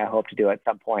it's something I hope to do at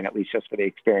some point, at least just for the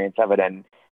experience of it. And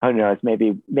who knows,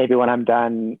 maybe when I'm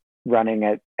done running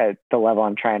at the level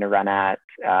I'm trying to run at,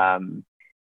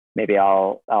 maybe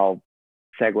I'll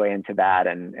segue into that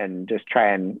and just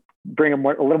try and bring a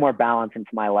little more balance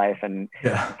into my life, and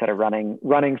instead of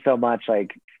running so much,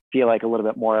 like feel like a little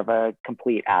bit more of a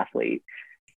complete athlete.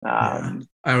 I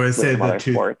always say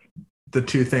the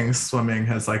two things swimming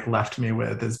has like left me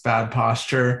with is bad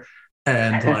posture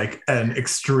and like an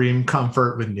extreme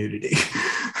comfort with nudity.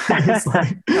 It's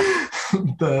like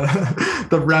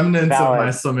the remnants of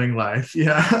my swimming life.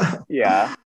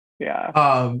 Yeah.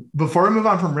 Before we move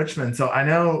on from Richmond, so I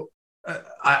know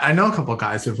a couple of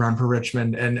guys who've run for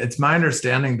Richmond, and it's my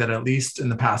understanding that at least in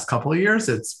the past couple of years,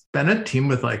 it's been a team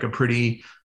with like a pretty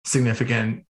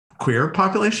significant queer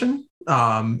population.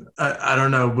 I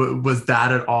don't know, was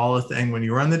that at all a thing when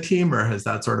you were on the team, or has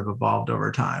that sort of evolved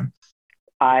over time?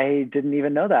 I didn't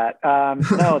even know that.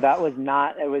 No, that was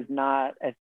not, it was not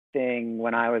a thing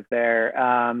when I was there.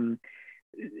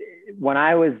 When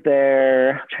I was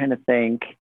there, I'm trying to think,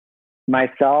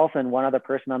 myself and one other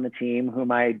person on the team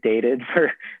whom I dated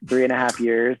for 3.5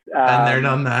 years. And they're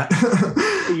done that.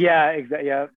 Yeah, exactly.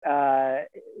 Yeah.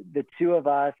 The two of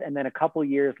us, and then a couple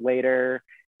years later,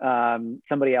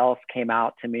 somebody else came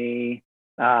out to me,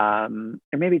 or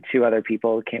maybe two other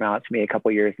people came out to me a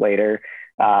couple years later.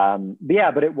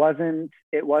 But it wasn't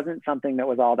something that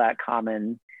was all that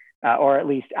common, or at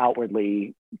least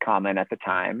outwardly common at the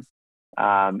time.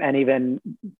 And even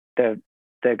the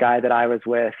guy that I was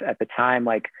with at the time,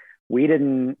 like we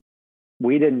didn't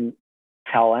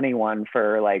tell anyone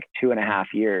for like 2.5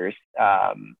 years.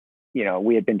 You know,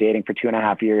 we had been dating for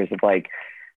 2.5 years of like,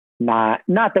 not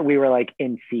that we were like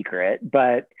in secret,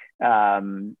 but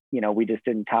you know, we just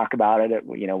didn't talk about it.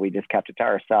 You know, we just kept it to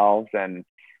ourselves, and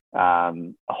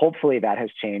hopefully that has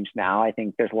changed now. I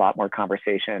think there's a lot more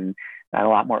conversation and a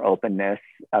lot more openness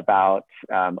about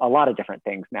a lot of different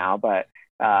things now, but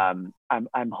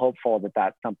I'm hopeful that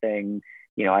that's something,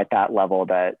 you know, at that level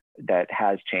that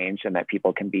has changed, and that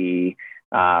people can be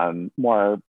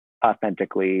more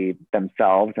authentically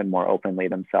themselves and more openly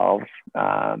themselves.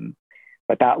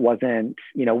 But that wasn't,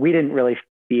 you know, we didn't really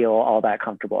feel all that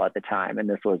comfortable at the time. And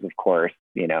this was, of course,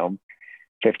 you know,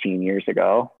 15 years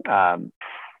ago,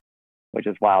 which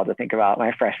is wild to think about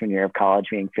my freshman year of college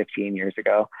being 15 years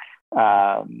ago. But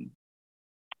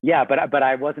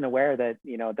I wasn't aware that,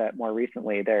 you know, that more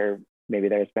recently there's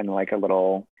been like a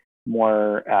little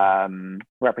more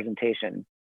representation.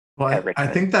 Well, I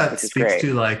think that speaks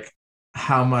to like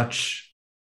how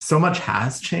so much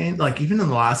has changed. Like even in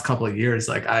the last couple of years,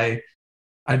 like I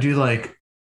do like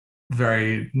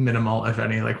very minimal, if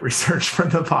any, like research for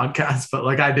the podcast, but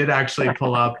like I did actually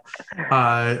pull up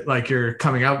like your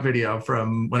coming out video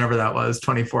from whenever that was,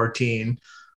 2014.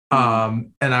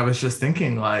 And I was just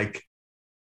thinking, like,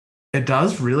 it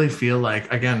does really feel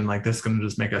like, again, like this is going to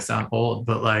just make us sound old,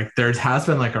 but like there has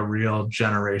been like a real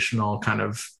generational kind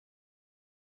of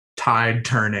tide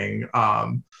turning,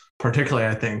 particularly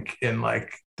I think in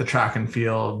like the track and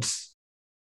field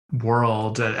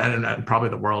world and probably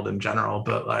the world in general.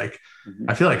 But like,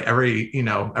 I feel like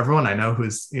everyone I know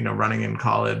who's, you know, running in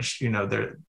college, you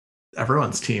know,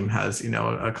 everyone's team has, you know,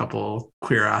 a couple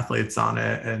queer athletes on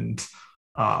it. And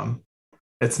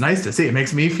it's nice to see. It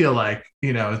makes me feel like,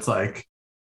 you know, it's like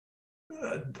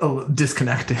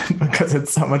disconnected because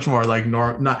it's so much more like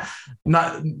not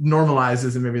normalized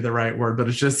isn't maybe the right word, but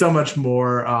it's just so much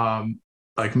more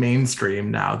like mainstream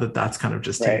now that's kind of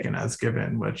just taken as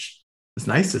given, which is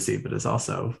nice to see, but is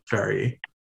also very,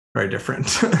 very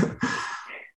different.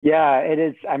 Yeah, it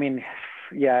is. I mean,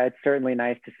 yeah, it's certainly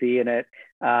nice to see in it.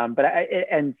 But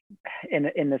in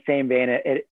the same vein,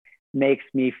 it makes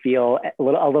me feel a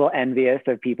little envious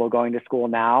of people going to school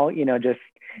now, you know, just,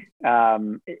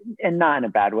 and not in a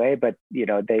bad way, but, you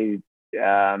know, they,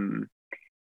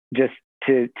 just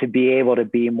to be able to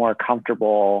be more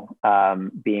comfortable,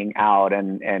 being out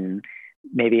and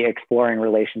maybe exploring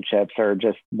relationships or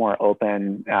just more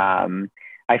open.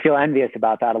 I feel envious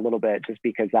about that a little bit, just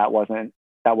because that wasn't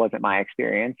my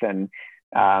experience. And,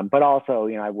 but also,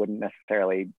 you know, I wouldn't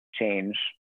necessarily change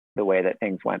the way that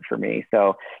things went for me.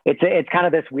 So it's kind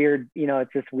of this weird,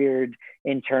 it's this weird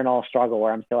internal struggle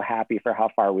where I'm so happy for how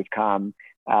far we've come,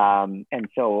 and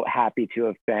so happy to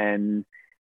have been.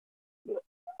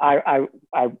 I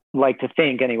like to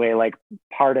think anyway, like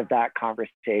part of that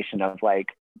conversation of like,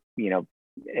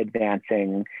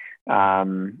 advancing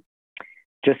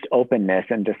just openness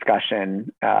and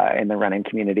discussion in the running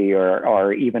community,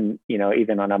 or even,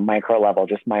 even on a micro level,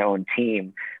 just my own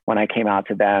team, when I came out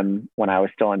to them when I was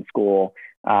still in school,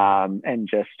 and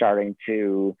just starting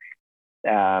to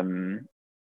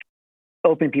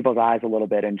open people's eyes a little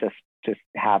bit and just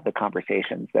have the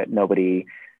conversations that nobody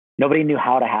knew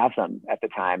how to have them at the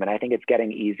time. And I think it's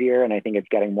getting easier, and I think it's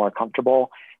getting more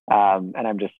comfortable. And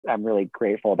I'm really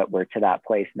grateful that we're to that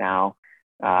place now.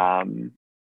 And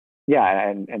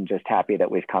just happy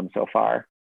that we've come so far.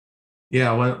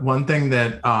 Yeah. One thing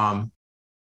that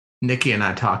Nikki and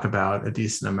I talk about a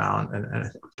decent amount, and I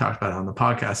think we've talked about it on the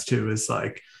podcast too, is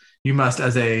like, you must,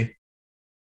 as a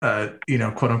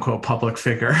quote unquote public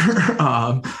figure.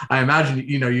 I imagine,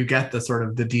 you get the sort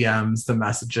of the DMs, the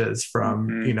messages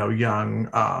from,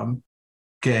 young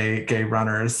gay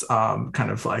runners,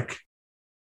 kind of like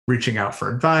reaching out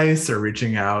for advice, or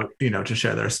reaching out, to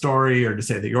share their story, or to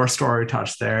say that your story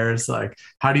touched theirs. Like,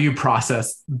 how do you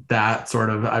process that sort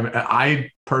of?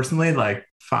 I personally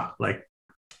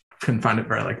can find it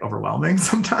very like overwhelming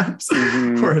sometimes,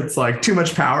 where it's like too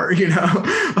much power,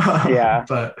 Yeah.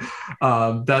 But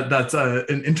that's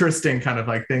an interesting kind of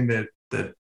like thing that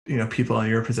people in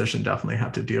your position definitely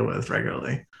have to deal with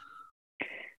regularly.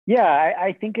 Yeah,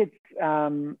 I think it's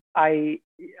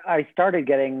I started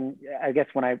getting, I guess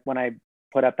when I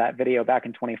put up that video back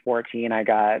in 2014, I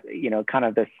got kind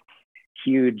of this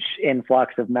huge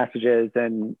influx of messages,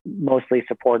 and mostly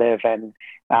supportive, and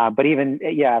but even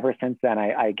ever since then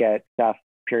I get stuff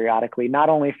periodically, not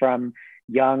only from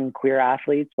young queer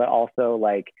athletes, but also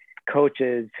like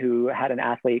coaches who had an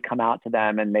athlete come out to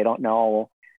them and they don't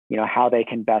know how they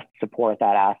can best support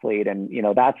that athlete. And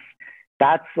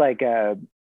that's like a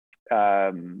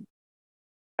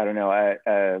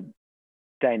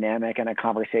dynamic and a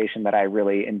conversation that I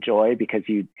really enjoy, because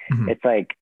it's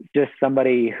like just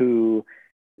somebody who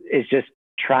is just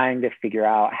trying to figure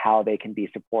out how they can be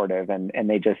supportive, and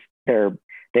they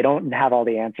don't have all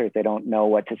the answers. They don't know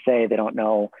what to say. They don't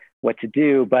know what to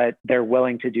do, but they're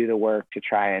willing to do the work to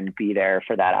try and be there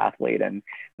for that athlete. And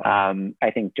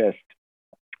I think just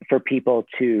for people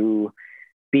to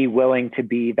be willing to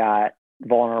be that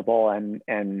vulnerable and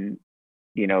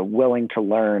willing to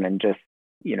learn, and just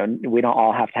we don't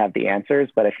all have to have the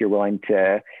answers, but if you're willing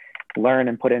to learn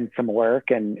and put in some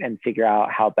work and figure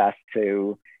out how best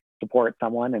to support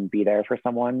someone and be there for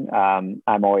someone,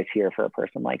 I'm always here for a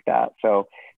person like that. So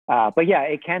but yeah,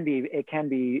 it can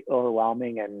be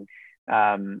overwhelming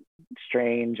and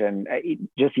strange. And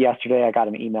just yesterday I got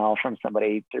an email from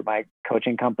somebody through my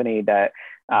coaching company that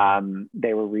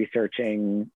they were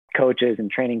researching coaches and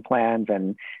training plans,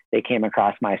 and they came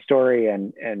across my story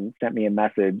and sent me a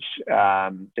message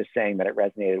just saying that it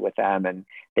resonated with them, and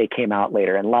they came out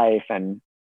later in life. And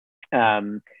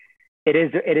it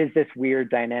is this weird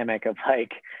dynamic of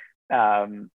like,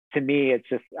 to me, it's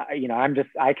just,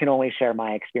 I can only share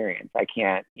my experience. I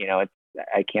can't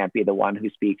be the one who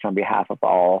speaks on behalf of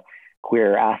all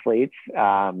queer athletes.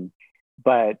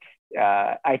 But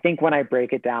I think when I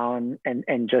break it down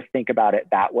and just think about it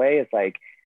that way, it's like,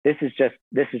 this is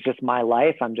just my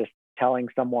life. I'm just telling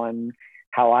someone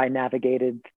how I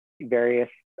navigated various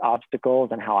obstacles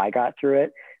and how I got through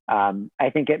it. I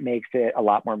think it makes it a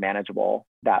lot more manageable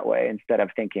that way, instead of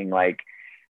thinking like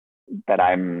that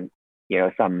I'm,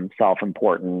 some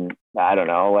self-important, I don't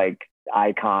know, like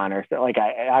icon or so. Like,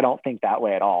 I don't think that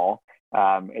way at all.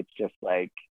 It's just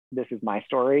like, this is my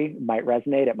story. It might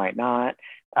resonate, it might not.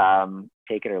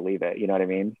 Take it or leave it. You know what I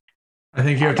mean? I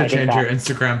think you have to change your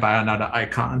Instagram bio now to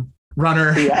icon.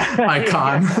 Runner,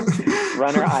 icon. Yeah.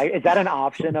 Runner, is that an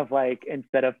option of like,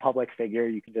 instead of public figure,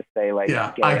 you can just say like,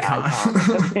 icon.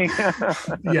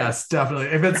 Yes, definitely.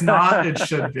 If it's not, it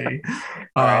should be.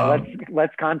 All right,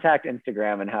 let's contact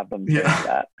Instagram and have them change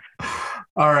that.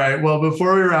 All right. Well,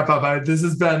 before we wrap up, this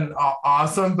has been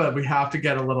awesome, but we have to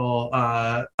get a little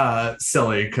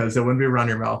silly, because it wouldn't be Run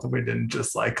Your Mouth if we didn't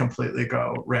just like completely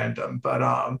go random. But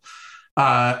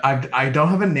I don't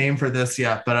have a name for this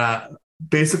yet, but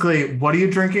basically, what are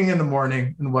you drinking in the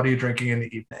morning and what are you drinking in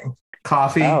the evening?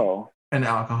 Coffee and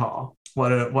alcohol.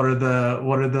 What are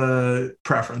the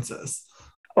preferences?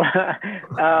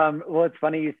 Well, it's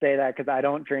funny you say that, because I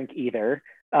don't drink either.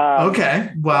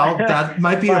 Okay, well, that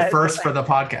might be a first for the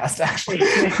podcast, actually.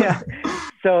 Yeah.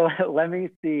 So let me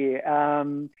see.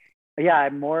 Yeah,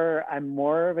 I'm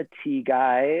more of a tea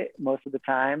guy most of the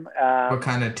time. What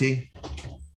kind of tea?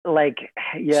 Like,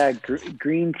 yeah,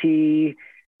 green tea.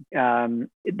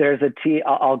 There's a tea.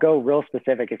 I'll go real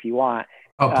specific if you want.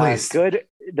 Oh, please. Good.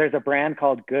 There's a brand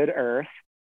called Good Earth.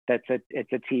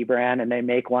 It's a tea brand, and they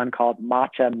make one called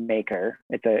Matcha Maker.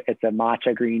 It's a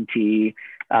matcha green tea.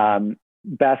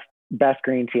 Best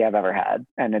green tea I've ever had,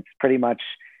 and it's pretty much,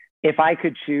 if I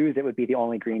could choose, it would be the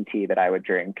only green tea that I would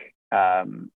drink,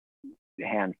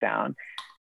 hands down.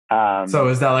 So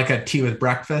is that like a tea with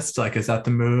breakfast? Like, is that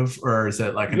the move, or is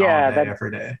it like an all day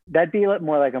every day? That'd be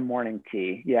more like a morning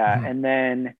tea. Yeah. Mm-hmm. And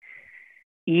then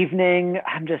evening,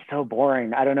 I'm just so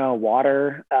boring. I don't know,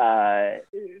 water.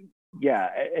 Yeah.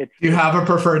 Do you have a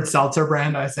preferred seltzer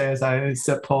brand? I say as I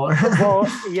sip Polar. Well,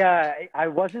 yeah, I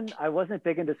wasn't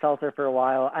big into seltzer for a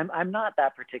while. I'm not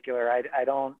that particular. I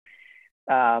don't,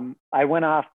 I went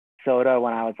off soda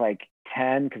when I was like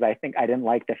 10 because I think I didn't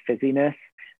like the fizziness.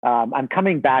 I'm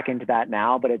coming back into that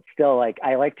now, but it's still like,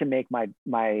 I like to make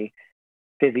my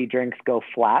fizzy drinks go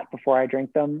flat before I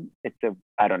drink them.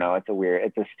 I don't know,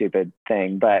 it's a stupid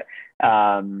thing, but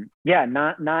yeah,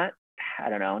 not I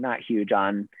don't know, not huge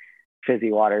on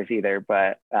fizzy waters either,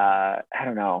 but I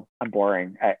don't know, I'm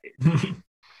boring.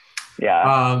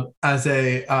 Yeah. As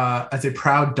a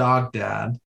proud dog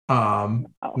dad,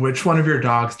 which one of your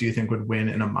dogs do you think would win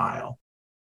in a mile?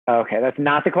 Okay, that's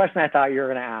not the question I thought you were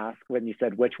going to ask when you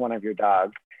said which one of your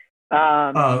dogs.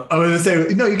 I was going to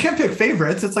say, no, you can't pick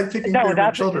favorites. It's like picking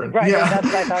favorite children. Right, yeah. That's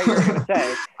what I thought you were going to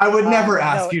say. I would never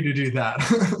ask you to do that.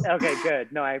 Okay,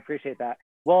 good. No, I appreciate that.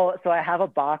 Well, so I have a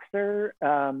boxer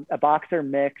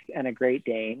mix, and a Great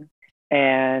Dane.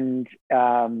 And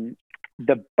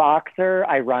the boxer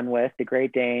I run with, the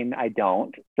Great Dane I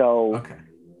don't. So, okay.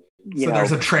 So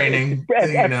there's a training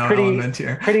element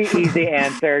here. Pretty easy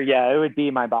answer. Yeah, it would be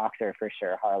my boxer for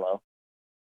sure, Harlow.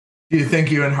 Do you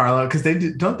think you and Harlow, because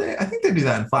don't they? I think they do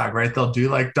that in flag, right? They'll do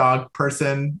like dog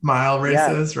person mile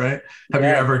races, right? Have you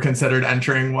ever considered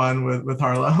entering one with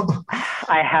Harlow?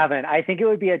 I haven't. I think it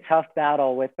would be a tough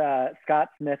battle with Scott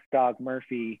Smith's dog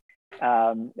Murphy.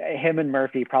 Him and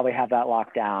Murphy probably have that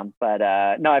locked down. But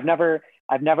no,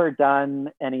 I've never done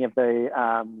any of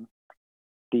the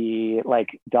like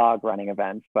dog running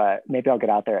events, but maybe I'll get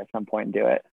out there at some point and do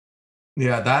it.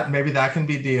 Yeah, that can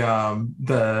be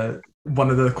the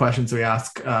one of the questions we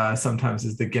ask sometimes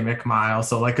is the gimmick mile.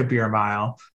 So like a beer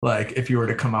mile, like if you were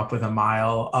to come up with a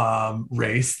mile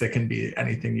race that can be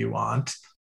anything you want.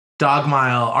 Dog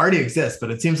mile already exists,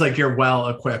 but it seems like you're well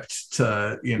equipped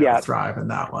to thrive in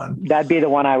that one. That'd be the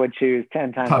one I would choose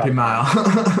 10 times. Puppy mile.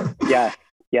 Yes.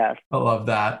 I love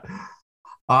that.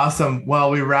 Awesome. Well,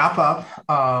 we wrap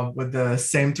up with the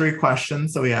same 3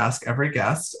 questions that we ask every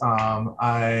guest.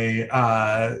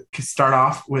 I start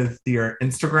off with your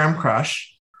Instagram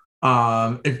crush.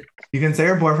 If you can say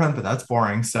your boyfriend, but that's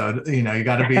boring. So, you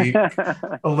got to be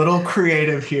a little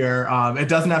creative here. It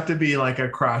doesn't have to be like a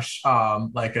crush,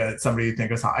 like somebody you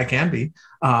think is hot. I can be,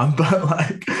 but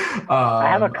like. I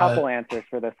have a couple answers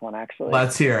for this one, actually.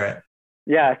 Let's hear it.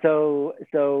 Yeah, so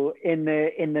in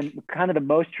the kind of the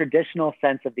most traditional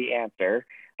sense of the answer,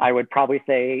 I would probably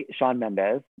say Shawn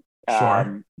Mendes.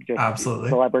 Sure, just absolutely.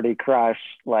 Celebrity crush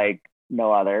like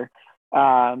no other.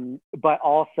 But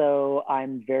also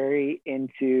I'm very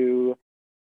into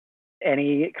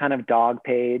any kind of dog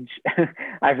page.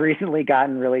 I've recently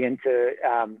gotten really into,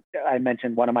 I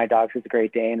mentioned one of my dogs is a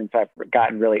Great Dane, and so I've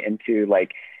gotten really into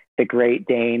like the Great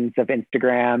Danes of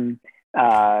Instagram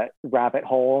rabbit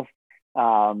holes.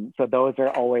 So those are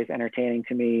always entertaining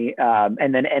to me.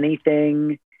 And then any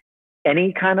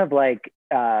kind of like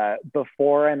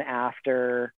before and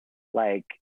after like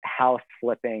house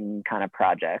flipping kind of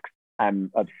projects, I'm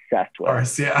obsessed with. Of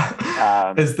course,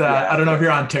 yeah. Is that, I don't know if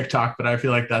you're on TikTok, but I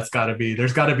feel like there's got to be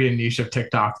a niche of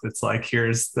TikTok that's like,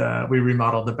 we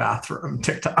remodeled the bathroom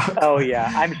TikTok. Oh yeah,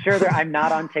 I'm sure I'm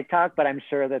not on TikTok, but I'm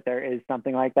sure that there is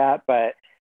something like that. But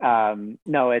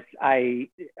no,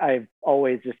 I've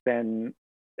always just been,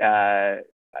 I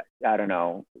don't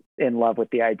know, in love with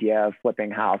the idea of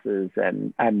flipping houses,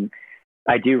 and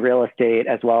I do real estate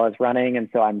as well as running. And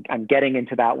so I'm getting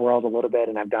into that world a little bit,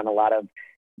 and I've done a lot of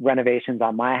renovations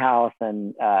on my house,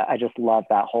 and I just love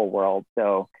that whole world.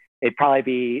 So it'd probably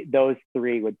be, those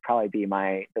 3 would probably be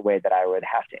the way that I would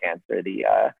have to answer the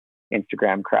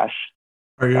Instagram crush.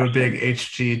 Are you a big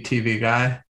HGTV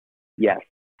guy? Yes.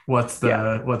 What's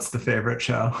the favorite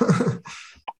show?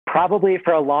 Probably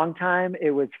for a long time,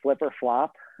 it was Flip or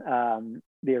Flop,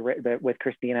 with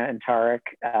Christina and Tarek.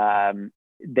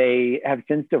 They have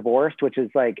since divorced, which is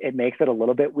like, it makes it a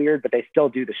little bit weird, but they still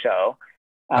do the show.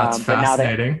 That's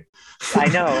fascinating. I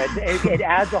know it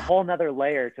adds a whole nother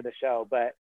layer to the show,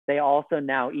 but they also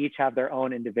now each have their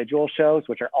own individual shows,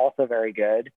 which are also very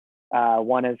good.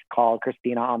 One is called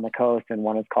Christina on the Coast, and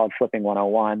one is called Flipping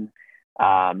 101.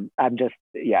 I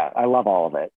love all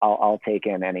of it. I'll take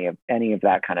in any of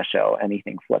that kind of show,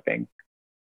 anything flipping.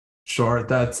 Sure.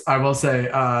 I will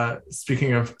say,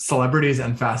 speaking of celebrities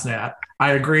and fascinating,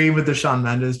 I agree with the Shawn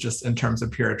Mendes just in terms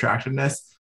of pure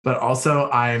attractiveness, but also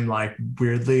I'm like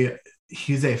weirdly,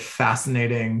 he's a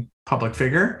fascinating public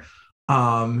figure,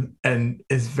 and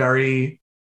is very,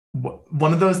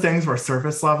 one of those things where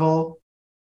surface level,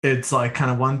 it's like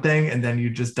kind of one thing, and then you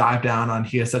just dive down on,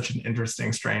 he has such an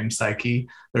interesting, strange psyche.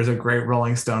 There's a great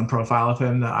Rolling Stone profile of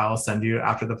him that I will send you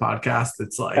after the podcast.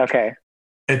 It's like, okay,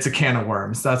 it's a can of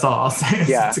worms. That's all I'll say.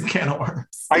 It's a can of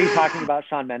worms. Are you talking about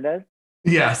Shawn Mendes?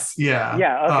 Yes. Yeah.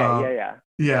 Yeah. Okay.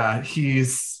 Yeah.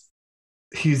 He's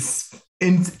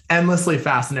endlessly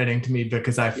fascinating to me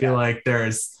because I feel like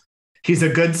he's a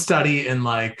good study in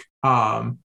like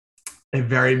a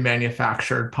very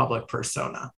manufactured public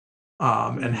persona,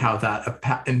 and how that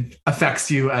affects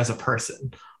you as a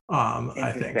person.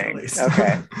 I think at least.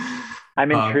 Okay.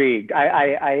 I'm intrigued.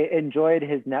 I enjoyed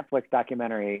his Netflix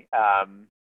documentary.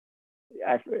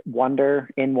 Wonder.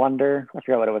 I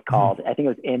forgot what it was called. I think it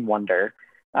was In Wonder.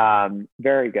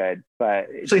 Very good, but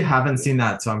I actually haven't seen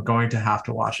that, so I'm going to have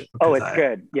to watch it. It's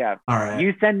good. Yeah. All right.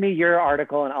 You send me your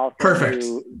article and I'll send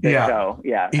you the show.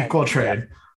 Yeah. Equal trade.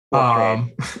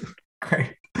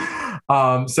 Great.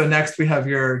 So next we have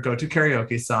your go-to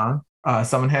karaoke song.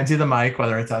 Someone hands you the mic,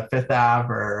 whether it's at Fifth Ave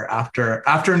or after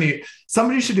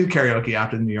somebody should do karaoke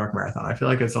after the New York Marathon. I feel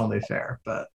like it's only fair,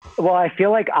 but. Well, I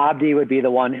feel like Abdi would be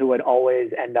the one who would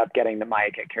always end up getting the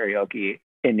mic at karaoke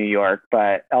in New York,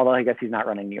 but although I guess he's not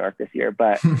running New York this year,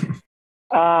 but so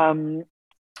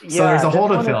there's a hole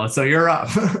to fill, so you're up.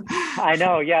 I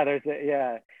know. Yeah.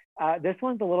 This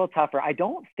one's a little tougher. I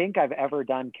don't think I've ever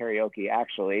done karaoke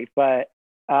actually, but,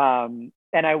 and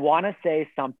I want to say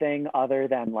something other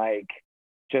than like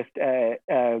just a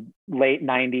late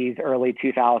 90s, early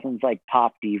 2000s, like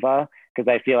pop diva,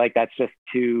 because I feel like that's just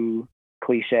too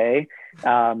cliche.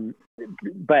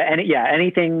 But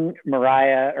anything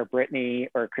Mariah or Britney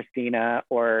or Christina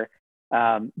or,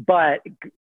 but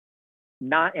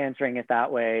not answering it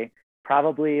that way,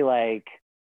 probably like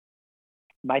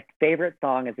my favorite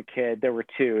song as a kid, there were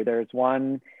two. There's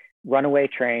one, Runaway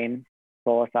Train,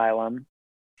 Soul Asylum.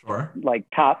 Sure. Like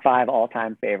top 5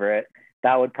 all-time favorite.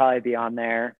 That would probably be on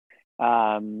there.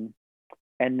 And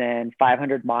then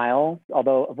 500 Miles,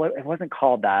 although it wasn't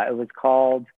called that. It was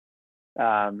called,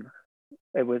 what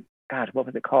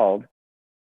was it called?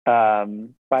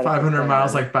 500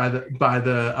 Miles, like by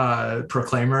the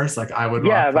Proclaimers, like I would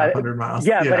walk 500 miles.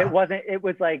 Yeah, but it wasn't, it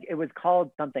was called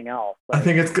something else. Like, I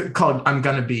think it's called I'm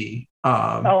Gonna Be.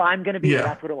 I'm Gonna Be, yeah.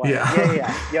 That's what it was.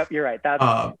 Yeah. Yep, you're right. That's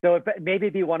so maybe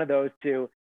it'd be one of those two.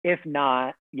 If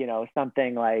not,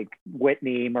 something like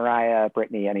Whitney, Mariah,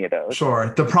 Britney, any of those.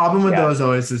 Sure. The problem with those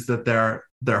always is that they're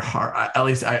hard. At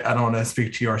least I don't want to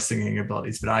speak to your singing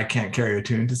abilities, but I can't carry a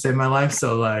tune to save my life.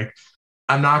 So like,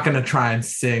 I'm not going to try and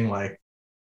sing like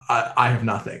I have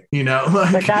nothing,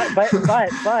 Like,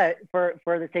 but for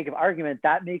the sake of argument,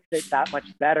 that makes it that much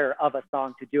better of a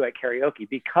song to do at karaoke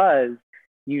because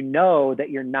that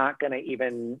you're not going to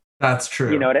even. That's true.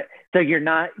 So you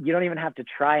don't even have to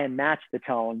try and match the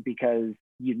tone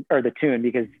or the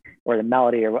tune or the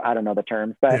melody, or I don't know the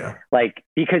terms, but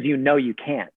because you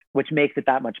can't, which makes it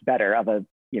that much better of a,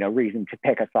 reason to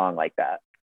pick a song like that.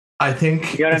 I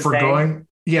think if we're going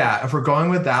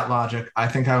with that logic, I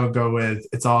think I would go with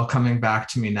It's All Coming Back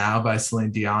to Me Now by Celine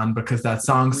Dion, because that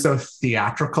song's so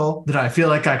theatrical that I feel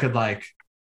like I could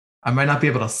I might not be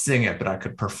able to sing it, but I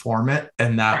could perform it.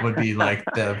 And that would be like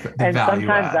the and value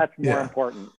sometimes add. That's more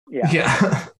important.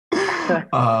 Yeah.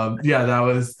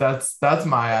 That's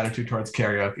my attitude towards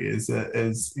karaoke is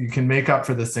you can make up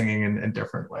for the singing in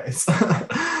different ways.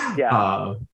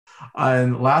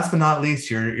 And last but not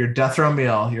least, your death row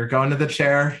meal. You're going to the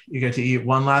chair. You get to eat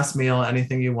one last meal,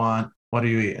 anything you want. What are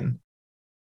you eating?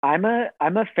 I'm a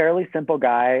fairly simple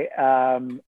guy.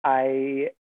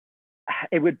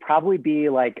 It would probably be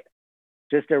like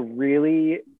just a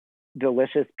really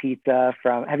delicious pizza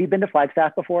from. Have you been to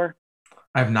Flagstaff before?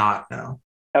 I have not. No.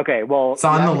 Okay, well, it's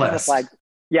on the list.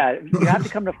 You have to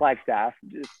come to Flagstaff.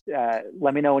 Just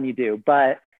let me know when you do.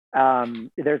 But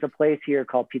there's a place here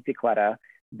called Pizziquetta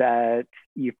that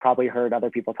you've probably heard other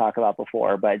people talk about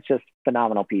before, but it's just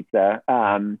phenomenal pizza.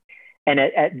 And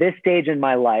at this stage in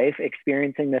my life,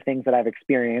 experiencing the things that I've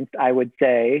experienced, I would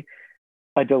say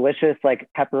a delicious like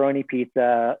pepperoni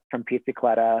pizza from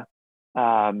Pizziquetta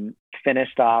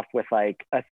finished off with like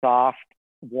a soft,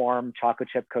 warm chocolate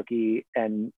chip cookie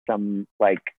and some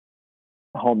like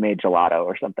homemade gelato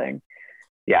or something.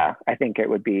 Yeah, I think it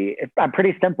would be, I'm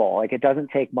pretty simple. Like it doesn't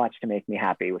take much to make me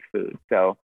happy with food.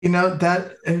 So,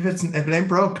 that if it ain't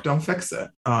broke, don't fix it.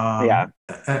 Yeah.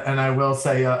 And I will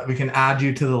say we can add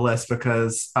you to the list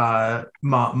because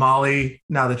Molly,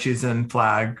 now that she's in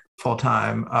Flag full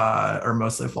time or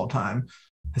mostly full time,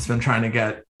 has been trying to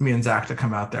get me and Zach to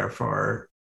come out there for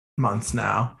months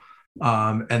now.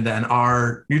 And then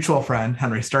our mutual friend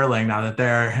Henry Sterling, now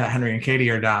that Henry and Katie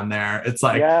are down there, it's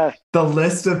like the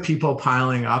list of people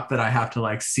piling up that I have to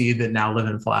like see that now live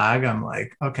in Flag. I'm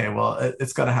like, okay, well,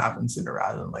 it's going to happen sooner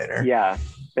rather than later. Yeah,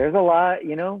 there's a lot,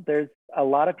 there's a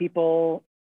lot of people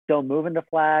still moving to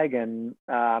Flag, and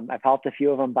I've helped a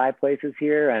few of them buy places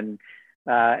here, and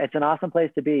it's an awesome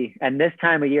place to be. And this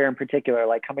time of year in particular,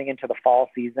 like coming into the fall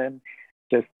season,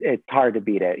 it's hard to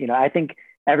beat it. I think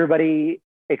everybody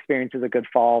experiences a good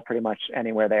fall pretty much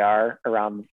anywhere they are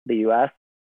around the US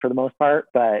for the most part,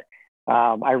 but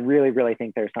I really, really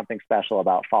think there's something special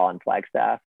about fall in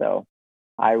Flagstaff. So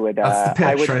I would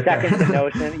second the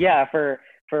notion. Yeah, for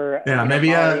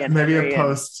maybe a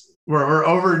post. We're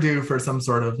overdue for some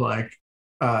sort of like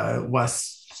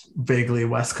vaguely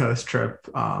West Coast trip,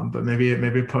 but maybe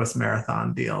a post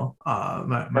marathon deal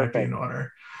might be in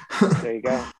order. There you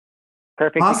go.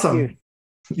 Perfect. Awesome. Excuse.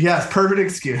 Yes, perfect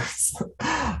excuse.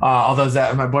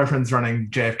 Although my boyfriend's running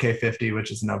JFK 50,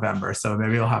 which is November, so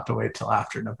maybe we'll have to wait till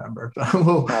after November, but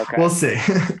we'll see.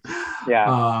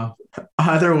 Yeah.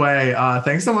 Either way,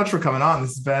 thanks so much for coming on.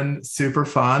 This has been super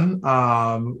fun.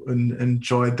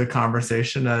 Enjoyed the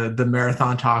conversation, the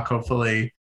marathon talk.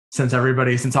 Hopefully, since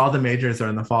all the majors are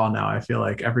in the fall now, I feel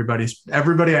like everybody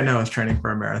I know is training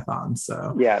for a marathon.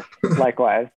 So yeah,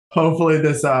 likewise. Hopefully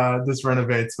this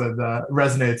resonates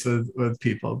with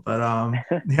people. But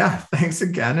yeah, thanks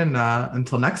again. And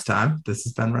until next time, this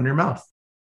has been Run Your Mouth.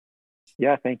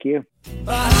 Yeah, thank you.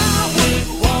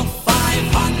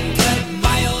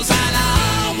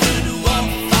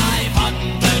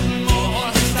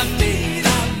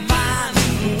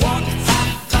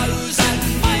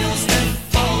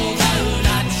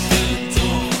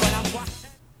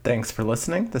 Thanks for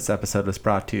listening. This episode was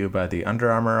brought to you by the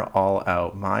Under Armour All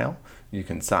Out Mile. You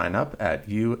can sign up at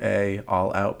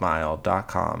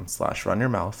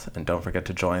uaalloutmile.com/runyourmouth, and don't forget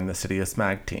to join the Citius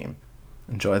Mag team.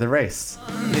 Enjoy the race.